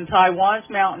earthquakes in Taiwan's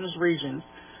mountainous regions.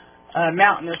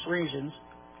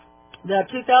 The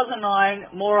 2009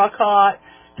 Morakot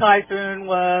typhoon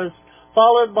was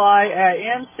followed by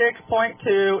an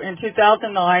M6.2 in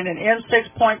 2009 and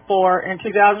M6.4 in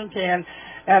 2010,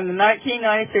 and the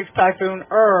 1996 typhoon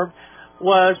Erb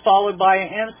was followed by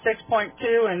an M6.2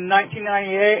 in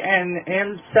 1998 and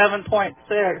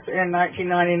M7.6 in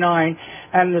 1999,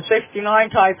 and the 69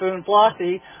 typhoon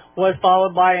Flossie was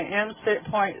followed by an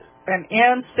M6.2 in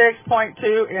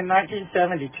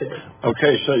 1972.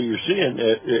 Okay, so you're seeing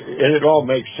it, and it all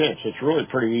makes sense. It's really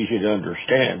pretty easy to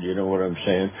understand, you know what I'm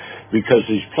saying? Because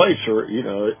these plates are, you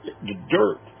know, the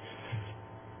dirt.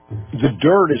 The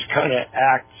dirt is kind of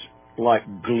acts like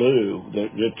glue.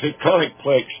 The tectonic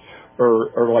plates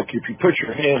are like if you put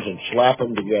your hands and slap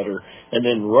them together and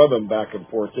then rub them back and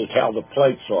forth, is how the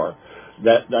plates are.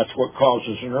 That's what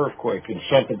causes an earthquake. And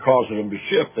something causes them to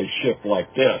shift, they shift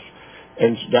like this.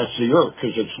 And that's the earth,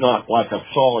 because it's not like a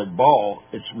solid ball.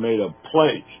 It's made of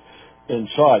plates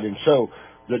inside. And so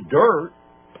the dirt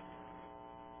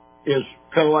is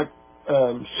kind of like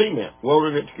cement,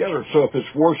 welding it together. So if it's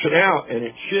washing out and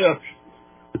it shifts,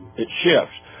 it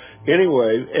shifts.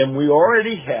 Anyway, and we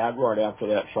already had, right after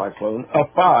that cyclone, a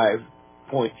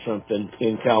 5-point-something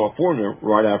in California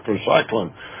right after the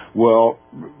cyclone. Well,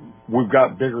 we've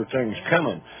got bigger things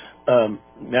coming.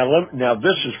 Now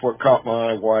this is what caught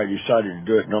my eye, why I decided to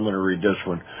do it, and I'm going to read this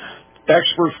one.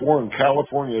 Experts warn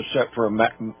California is set for a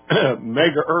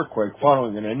mega earthquake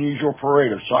following an unusual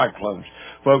parade of cyclones.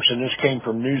 Folks, and this came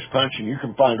from News Punch, and you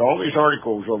can find all these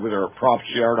articles over there at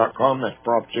prophecyhour.com. That's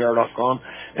prophecyhour.com,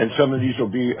 and some of these will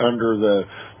be under the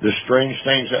strange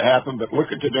things that happen, but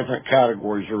look at the different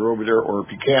categories that are over there, or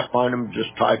if you can't find them, just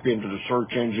type into the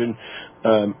search engine,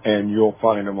 and you'll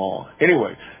find them all.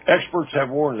 Anyway, experts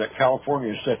have warned that California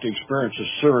is set to experience a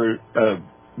series of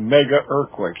mega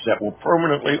earthquakes that will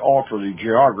permanently alter the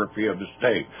geography of the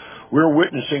state. We're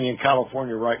witnessing in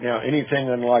California right now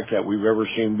anything unlike that we've ever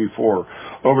seen before.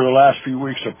 Over the last few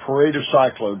weeks, a parade of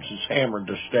cyclones has hammered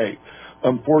the state.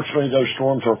 Unfortunately, those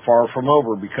storms are far from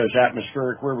over because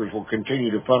atmospheric rivers will continue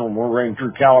to funnel more rain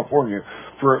through California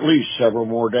for at least several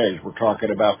more days. We're talking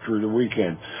about through the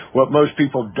weekend. What most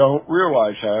people don't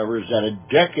realize, however, is that a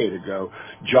decade ago,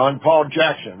 John Paul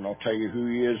Jackson, and I'll tell you who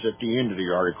he is at the end of the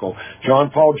article,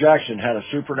 John Paul Jackson had a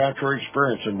supernatural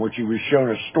experience in which he was shown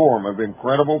a storm of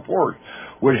incredible force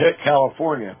would hit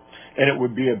California. And it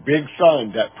would be a big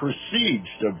sign that precedes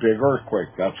the big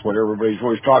earthquake. That's what everybody's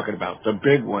always talking about, the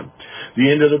big one.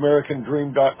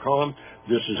 TheEndOfTheAmericanDream.com.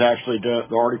 This is actually done,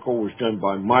 the article was done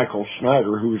by Michael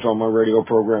Snyder, who was on my radio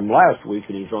program last week,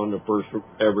 and he's on the first of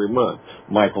every month.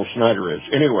 Michael Snyder is.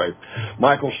 Anyway,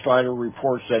 Michael Snyder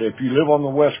reports that if you live on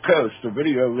the West Coast, the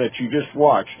video that you just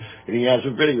watched, and he has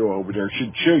a video over there,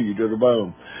 should chill you to the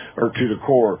bone, or to the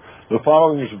core. The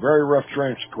following is a very rough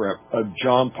transcript of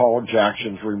John Paul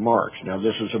Jackson's remarks. Now,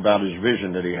 this is about his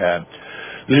vision that he had.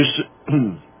 There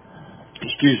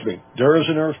is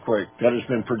an earthquake that has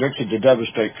been predicted to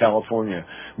devastate California,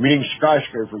 meaning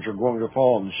skyscrapers are going to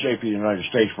fall and the shape of the United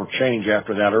States will change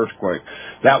after that earthquake.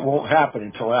 That won't happen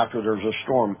until after there's a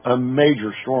storm. A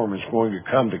major storm is going to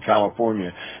come to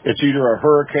California. It's either a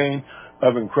hurricane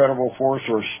of incredible force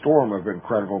or a storm of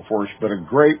incredible force, but a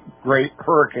great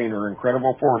hurricane or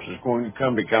incredible force is going to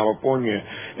come to California,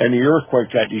 and the earthquake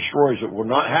that destroys it will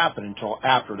not happen until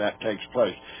after that takes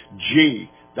place. Gee,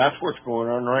 that's what's going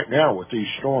on right now with these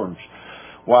storms.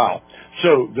 Wow.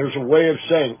 So there's a way of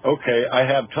saying, okay, I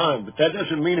have time, but that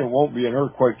doesn't mean it won't be an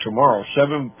earthquake tomorrow,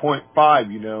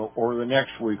 7.5, or the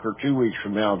next week or 2 weeks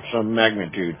from now of some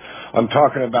magnitude. I'm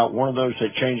talking about one of those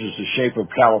that changes the shape of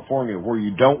California, where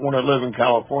you don't want to live in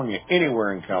California,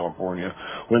 anywhere in California,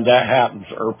 when that happens,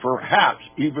 or perhaps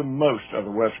even most of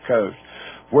the West Coast,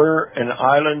 where an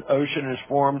island ocean is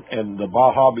formed and the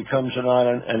Baja becomes an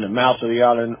island and the mouth of the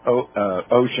island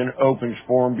ocean opens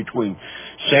form between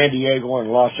San Diego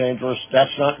and Los Angeles.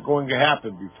 That's not going to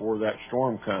happen before that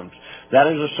storm comes. That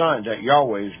is a sign that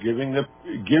Yahweh is giving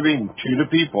to the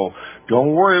people.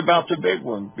 Don't worry about the big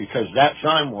one, because that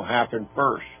sign will happen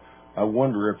first. I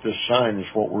wonder if this sign is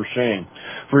what we're seeing.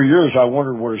 For years, I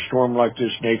wondered what a storm like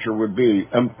this nature would be.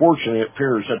 Unfortunately, it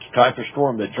appears that the type of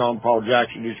storm that John Paul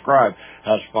Jackson described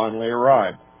has finally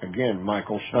arrived. Again,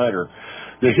 Michael Snyder.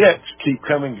 The hits keep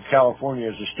coming to California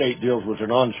as the state deals with an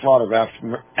onslaught of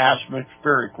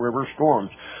atmospheric river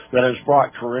storms that has brought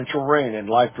torrential rain and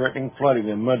life-threatening flooding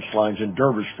and mudslides and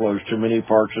dervish flows to many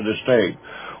parts of the state.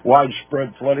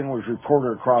 Widespread flooding was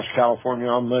reported across California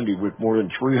on Monday, with more than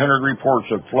 300 reports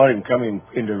of flooding coming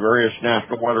into various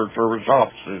National Weather Service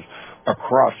offices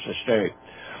across the state.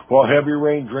 While heavy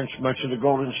rain drenched much of the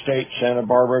Golden State, Santa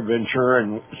Barbara, Ventura,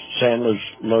 and San Luis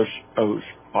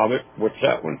what's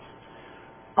that one?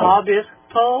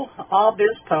 Obispo.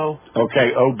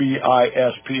 Okay,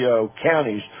 Obispo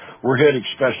counties were hit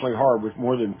especially hard, with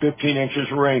more than 15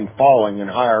 inches of rain falling in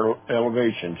higher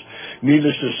elevations.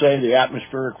 Needless to say, the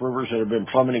atmospheric rivers that have been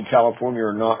plummeting California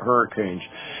are not hurricanes.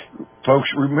 Folks,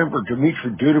 remember,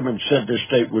 Dimitri Duduman said this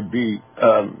state would be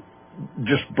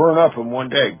just burn up in one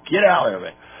day. Get out of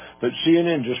it. But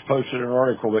CNN just posted an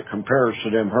article that compares to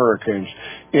them hurricanes.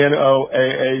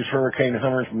 NOAA's hurricane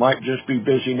hunters might just be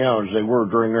busy now as they were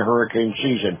during the hurricane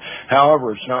season.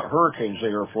 However, it's not hurricanes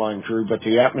they are flying through, but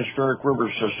the atmospheric river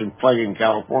system plaguing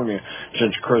California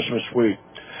since Christmas week.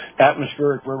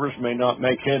 Atmospheric rivers may not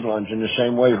make headlines in the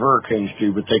same way hurricanes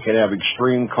do, but they can have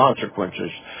extreme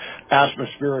consequences.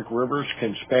 Atmospheric rivers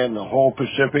can span the whole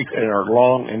Pacific and are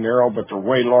long and narrow, but they're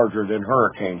way larger than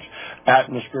hurricanes.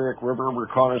 Atmospheric river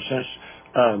reconnaissance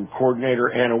coordinator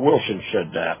Anna Wilson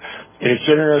said that. And it's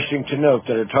interesting to note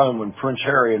that at a time when Prince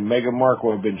Harry and Meghan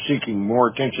Markle have been seeking more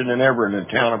attention than ever, in the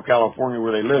town of California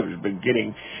where they live has been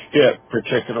getting hit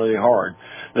particularly hard.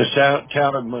 The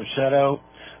town of Monsetto,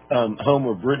 home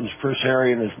of Britain's Prince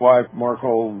Harry and his wife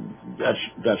Markle,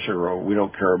 that's her role. We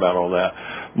don't care about all that.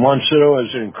 Monsetto is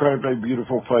an incredibly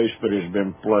beautiful place, but has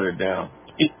been flooded down.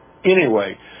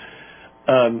 Anyway,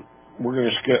 we're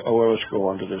going to let's go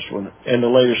on to this one. And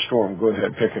the latest storm, go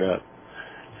ahead, pick it up.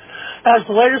 As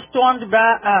the latest storm to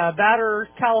batter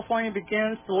California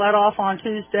begins to let off on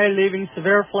Tuesday, leaving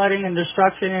severe flooding and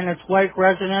destruction in its wake,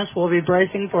 residents will be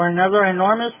bracing for another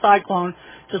enormous cyclone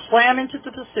to slam into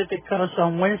the Pacific coast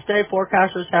on Wednesday,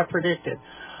 forecasters have predicted.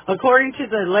 According to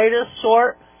the latest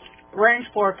short-range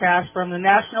forecast from the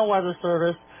National Weather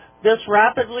Service, this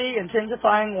rapidly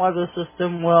intensifying weather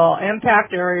system will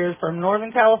impact areas from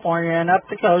Northern California and up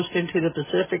the coast into the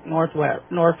Pacific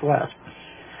Northwest.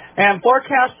 And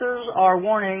forecasters are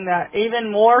warning that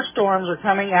even more storms are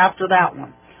coming after that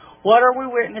one. What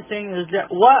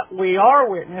we are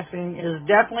witnessing is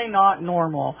definitely not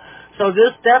normal. So is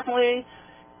this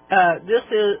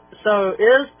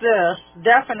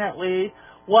definitely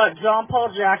what John Paul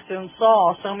Jackson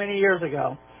saw so many years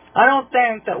ago? I don't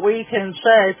think that we can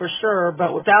say for sure,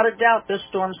 but without a doubt, this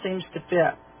storm seems to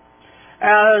fit.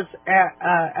 As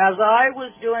I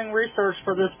was doing research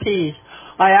for this piece,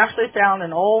 I actually found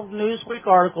an old Newsweek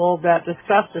article that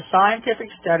discussed a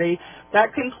scientific study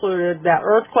that concluded that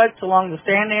earthquakes along the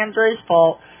San Andreas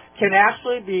Fault can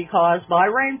actually be caused by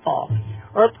rainfall.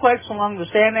 Earthquakes along the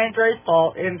San Andreas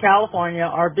Fault in California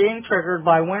are being triggered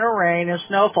by winter rain and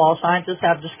snowfall, scientists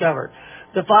have discovered.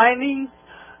 The finding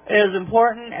is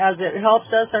important as it helps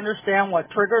us understand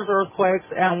what triggers earthquakes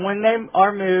and when they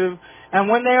are moved and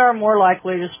when they are more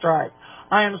likely to strike.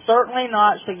 I am certainly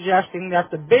not suggesting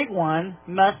that the big one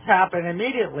must happen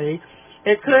immediately.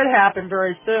 It could happen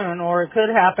very soon, or it could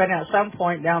happen at some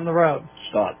point down the road.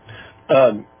 Stop.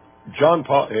 John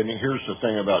Paul, and here's the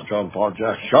thing about John Paul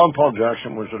Jackson. John Paul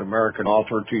Jackson was an American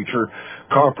author, teacher,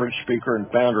 conference speaker, and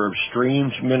founder of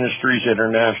Streams Ministries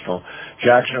International.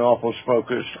 Jackson also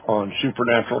focused on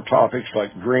supernatural topics like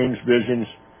dreams, visions,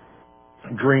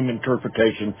 dream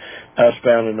interpretation as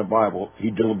found in the Bible.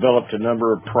 He developed a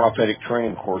number of prophetic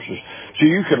training courses. So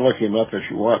you can look him up if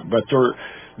you want. But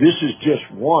this is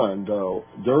just one, though.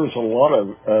 There's a lot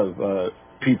of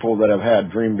people that have had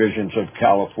dream visions of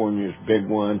California's big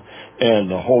one and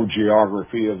the whole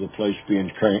geography of the place being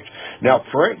changed. Now,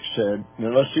 Frank said,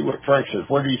 now let's see what Frank says.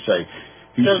 What did he say?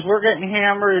 He says we're getting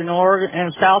hammered in Oregon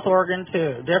and South Oregon,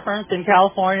 too. Difference in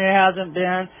California hasn't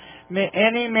been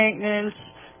any maintenance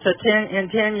in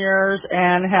 10 years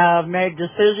and have made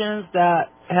decisions that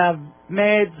have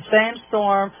made the same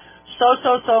storm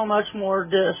so much more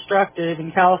destructive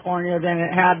in California than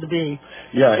it had to be.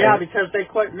 Yeah, because they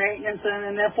quit maintenance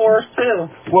in their forest too.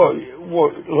 Well,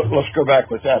 let's go back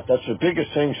with that. That's the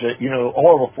biggest things that,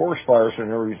 all the forest fires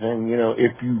and everything,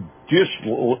 if you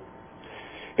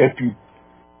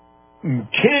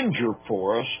tend your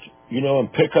forest,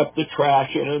 and pick up the trash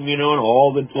in them, and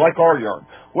all like our yard.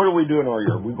 What do we do in our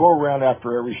yard? We go around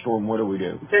after every storm. What do we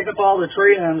do? Pick up all the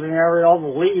tree limbs and all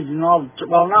the leaves and not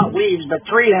leaves, but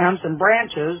tree limbs and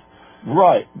branches.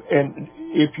 Right. And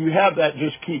if you have that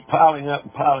just keep piling up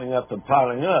and piling up and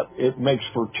piling up, it makes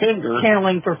for tinder.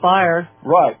 Kindling for fire.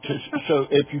 Right. So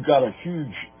if you've got a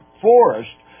huge forest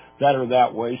that are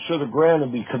that way, so the ground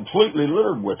will be completely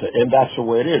littered with it. And that's the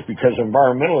way it is, because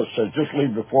environmentalists say just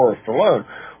leave the forest alone.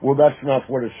 Well, that's not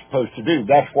what it's supposed to do.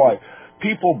 That's why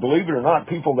people, believe it or not,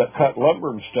 people that cut lumber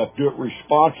and stuff do it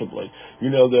responsibly. You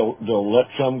know, they'll let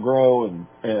some grow,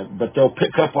 but they'll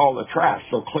pick up all the trash.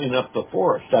 They'll clean up the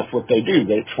forest. That's what they do.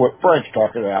 That's what Frank's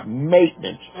talking about,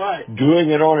 maintenance. Right. Doing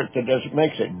it on it that doesn't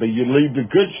make sense. But you leave the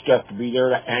good stuff to be there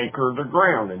to anchor the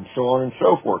ground and so on and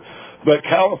so forth. But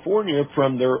California,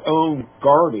 from their own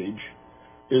garbage,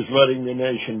 is letting the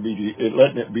nation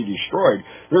letting it be destroyed.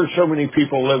 There are so many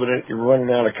people living it and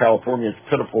running out of California. It's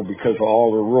pitiful because of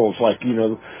all the rules. Like, you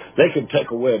know, they can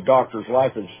take away a doctor's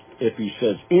life if he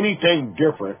says anything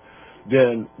different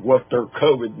than what their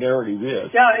COVID narrative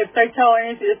is. Yeah, if they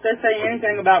say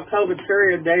anything about COVID,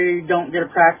 period, they don't get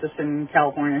a practice in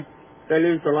California. They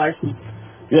lose their license.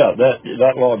 Yeah,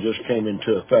 that law just came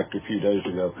into effect a few days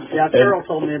ago. Yeah, Carol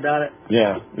told me about it.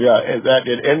 Yeah, that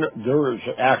did. And there's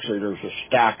a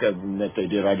stack of them that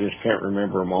they did. I just can't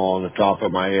remember them all on the top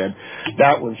of my head.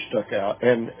 That one stuck out.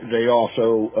 And they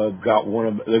also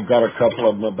they've got a couple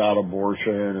of them about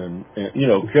abortion and you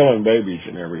know, killing babies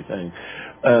and everything.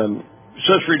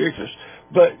 So it's ridiculous.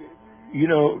 But, you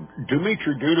know,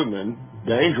 Dimitri Duduman,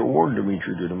 the angel warden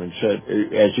Dimitri Duduman, said,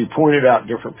 as he pointed out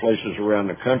different places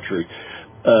around the country,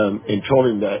 and told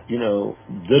him that, you know,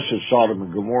 this is Sodom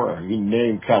and Gomorrah. He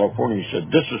named California. He said,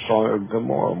 this is Sodom and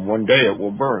Gomorrah. One day it will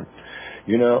burn.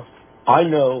 You know, I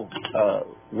know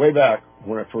way back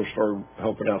when I first started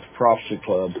helping out the Prophecy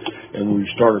Club and we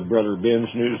started Brother Ben's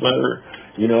newsletter,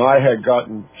 you know, I had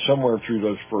gotten somewhere through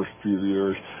those first few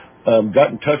years,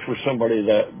 got in touch with somebody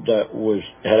that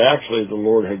had actually, the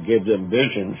Lord had gave them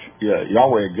visions. Yeah,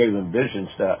 Yahweh had gave them visions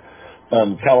that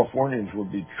Californians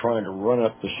would be trying to run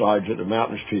up the sides of the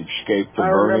mountains to escape the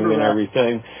burning and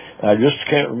everything. I just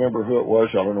can't remember who it was.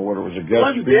 I don't know what it was. A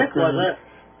guest speaker. Dick, was it?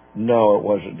 No, it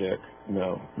wasn't Dick.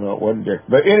 No, it wasn't Dick.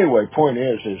 But anyway, point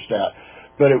is that,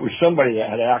 but it was somebody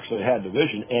that had actually had the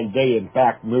vision, and they in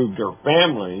fact moved their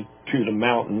family to the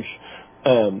mountains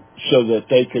so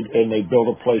that they could, and they built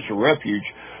a place of refuge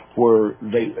where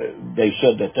they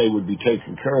said that they would be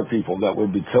taking care of people that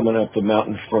would be coming up the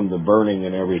mountains from the burning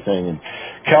and everything. And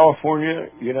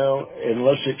California, you know,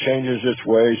 unless it changes its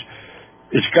ways,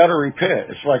 it's got to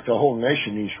repent. It's like the whole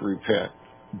nation needs to repent.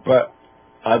 But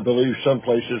I believe some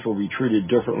places will be treated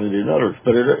differently than others.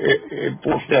 But it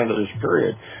boils down to this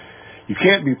period. You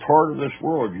can't be part of this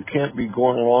world. You can't be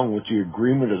going along with the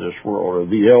agreement of this world, or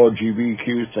the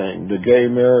LGBTQ thing, the gay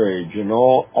marriage, and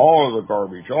all of the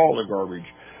garbage,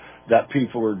 that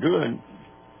people are doing.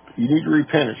 You need to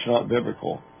repent. It's not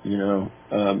biblical, you know.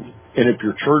 And if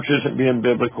your church isn't being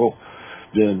biblical,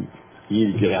 then you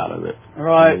need to get out of it.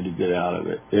 Right. You need to get out of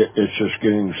it. It's just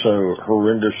getting so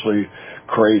horrendously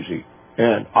crazy.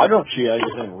 And I don't see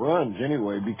anything runs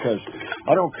anyway, because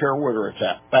I don't care whether it's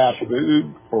at fast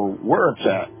food or where it's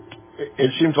at.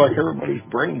 It seems like everybody's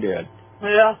brain dead.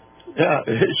 Yeah. Yeah,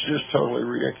 it's just totally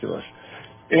ridiculous.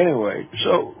 Anyway,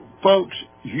 so folks,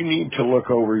 you need to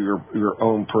look over your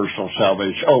own personal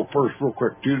salvation. Oh, first, real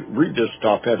quick, read this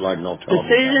top headline and I'll tell you.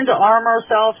 Decision to arm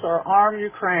ourselves or arm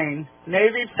Ukraine.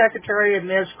 Navy Secretary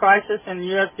admits crisis in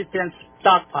U.S. defense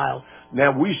stockpiles.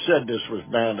 Now, we said this was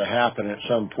bound to happen at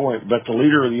some point, but the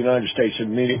leader of the United States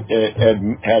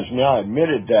has now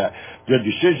admitted that the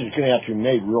decision is going to have to be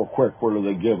made real quick, whether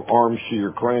they give arms to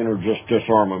Ukraine or just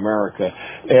disarm America.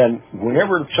 And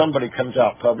whenever somebody comes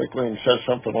out publicly and says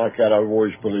something like that, I've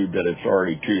always believed that it's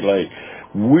already too late.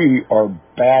 We are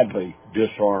badly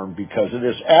disarmed because of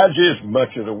this, as is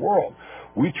much of the world.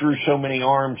 We threw so many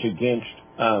arms against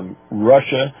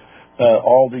Russia.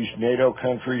 All these NATO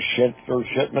countries sent their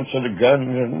shipments of the guns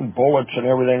and bullets and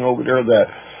everything over there that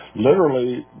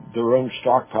literally their own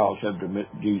stockpiles have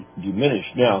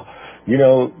diminished. Now, you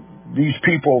know, these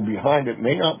people behind it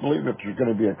may not believe that there's going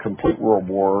to be a complete world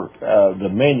war. The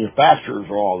manufacturers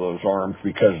of all those arms,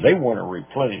 because they want to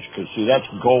replenish, because, see, that's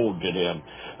gold to them.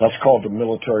 That's called the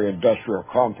military-industrial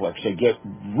complex. They get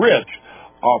rich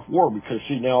off war because,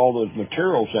 see, now all those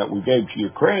materials that we gave to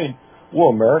Ukraine,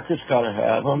 well, America's got to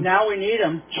have them. Now we need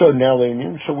them. So now they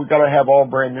need them. So we've got to have all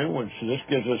brand new ones. So this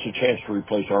gives us a chance to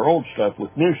replace our old stuff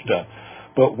with new stuff.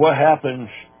 But what happens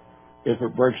if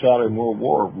it breaks out in World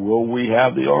War? Will we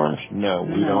have the arms? No,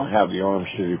 we don't have the arms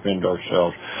to defend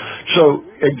ourselves. So,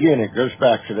 again, it goes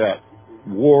back to that.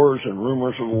 Wars and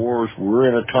rumors of wars. We're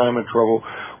in a time of trouble.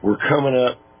 We're coming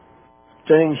up.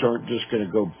 Things aren't just going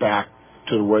to go back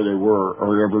to the way they were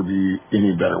or ever be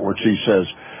any better. Which he says,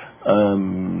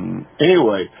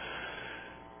 Anyway,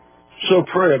 so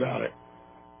pray about it.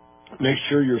 Make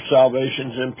sure your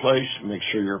salvation's in place. Make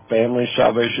sure your family's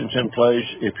salvation's in place.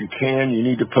 If you can, you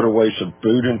need to put away some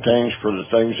food and things for the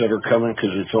things that are coming,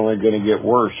 because it's only going to get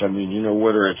worse. I mean,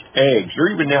 whether it's eggs.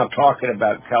 They're even now talking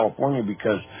about California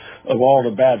because of all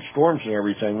the bad storms and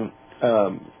everything.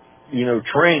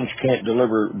 Trains can't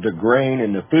deliver the grain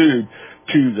and the food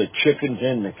to the chickens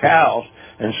and the cows.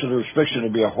 And so there's fixing to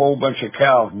be a whole bunch of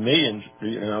cows, millions,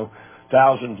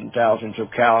 thousands and thousands of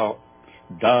cows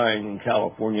dying in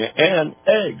California, and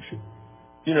eggs.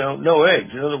 No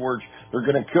eggs. In other words, they're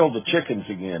going to kill the chickens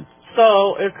again.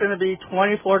 So it's going to be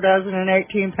 24 dozen and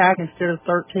 18 pack instead of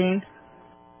 13?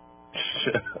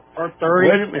 Or 30?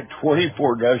 Wait a minute,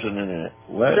 24 dozen in it.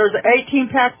 There's 18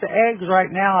 packs of eggs right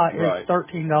now. It's right.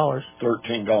 $13. $13. So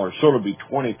it'll be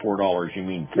 $24, you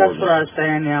mean? That's what I was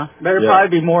saying, yeah. Better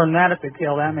probably be more than that if they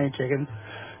kill that many chickens.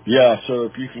 Yeah, so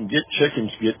if you can get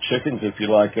chickens if you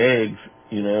like eggs,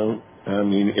 I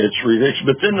mean, it's ridiculous.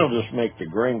 But then they'll just make the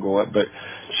grain go up. But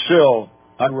still,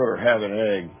 I'd rather have an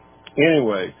egg.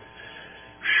 Anyway,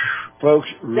 folks.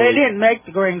 Really, they didn't make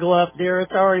the grain go up, dear.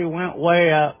 It's already went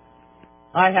way up.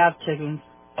 I have chickens.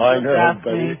 I know,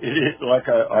 but like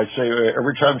I say,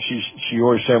 every time she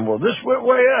always said, well, this went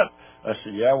way up. I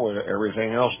said, yeah, well,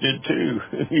 everything else did too.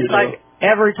 Like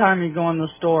every time you go in the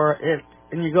store,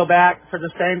 and you go back for the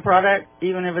same product,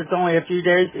 even if it's only a few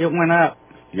days, it went up.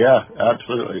 Yeah,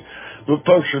 absolutely. But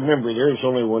folks, remember, there is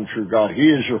only one true God.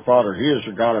 He is your Father. He is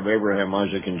the God of Abraham,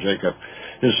 Isaac, and Jacob.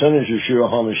 His son is Yeshua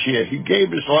HaMashiach. He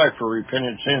gave his life for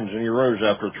repentant sins, and he rose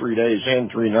after 3 days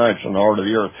and 3 nights on the heart of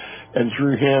the earth. And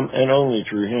through him, and only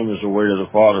through him, is the way to the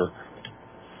Father.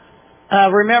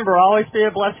 Remember, always be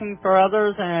a blessing for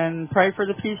others, and pray for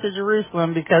the peace of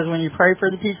Jerusalem, because when you pray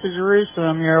for the peace of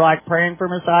Jerusalem, you're like praying for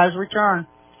Messiah's return.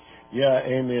 Yeah,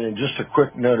 amen. And just a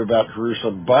quick note about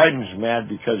Jerusalem. Biden's mad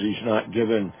because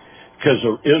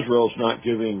Israel's not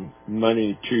giving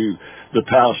money to the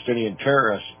Palestinian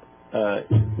terrorists, and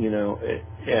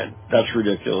that's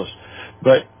ridiculous.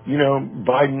 But,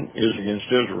 Biden is against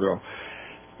Israel.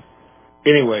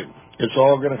 Anyway, it's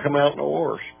all going to come out in the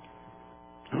wars.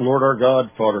 Lord our God,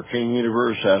 Father, King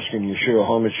Universe, asking Yeshua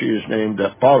HaMashiach's name,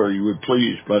 that Father, you would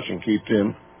please bless and keep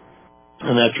them,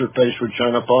 and that your face would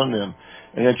shine upon them,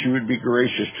 and that you would be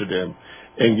gracious to them,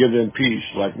 and give them peace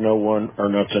like no one or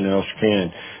nothing else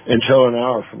can. Until an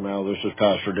hour from now, this is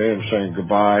Pastor Dan saying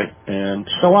goodbye, and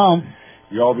Shalom.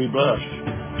 Y'all be blessed.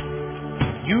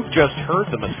 You've just heard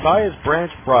the Messiah's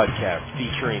Branch broadcast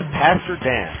featuring Pastor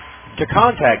Dan. To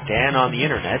contact Dan on the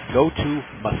internet, go to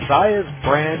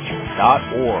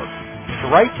messiahsbranch.org. To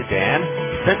write to Dan,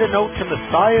 send a note to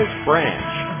Messiah's Branch,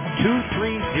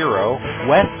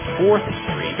 230 West 4th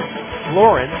Street,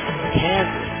 Florence,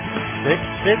 Kansas,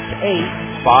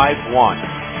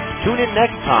 66851. Tune in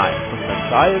next time for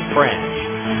Messiah's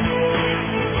Branch.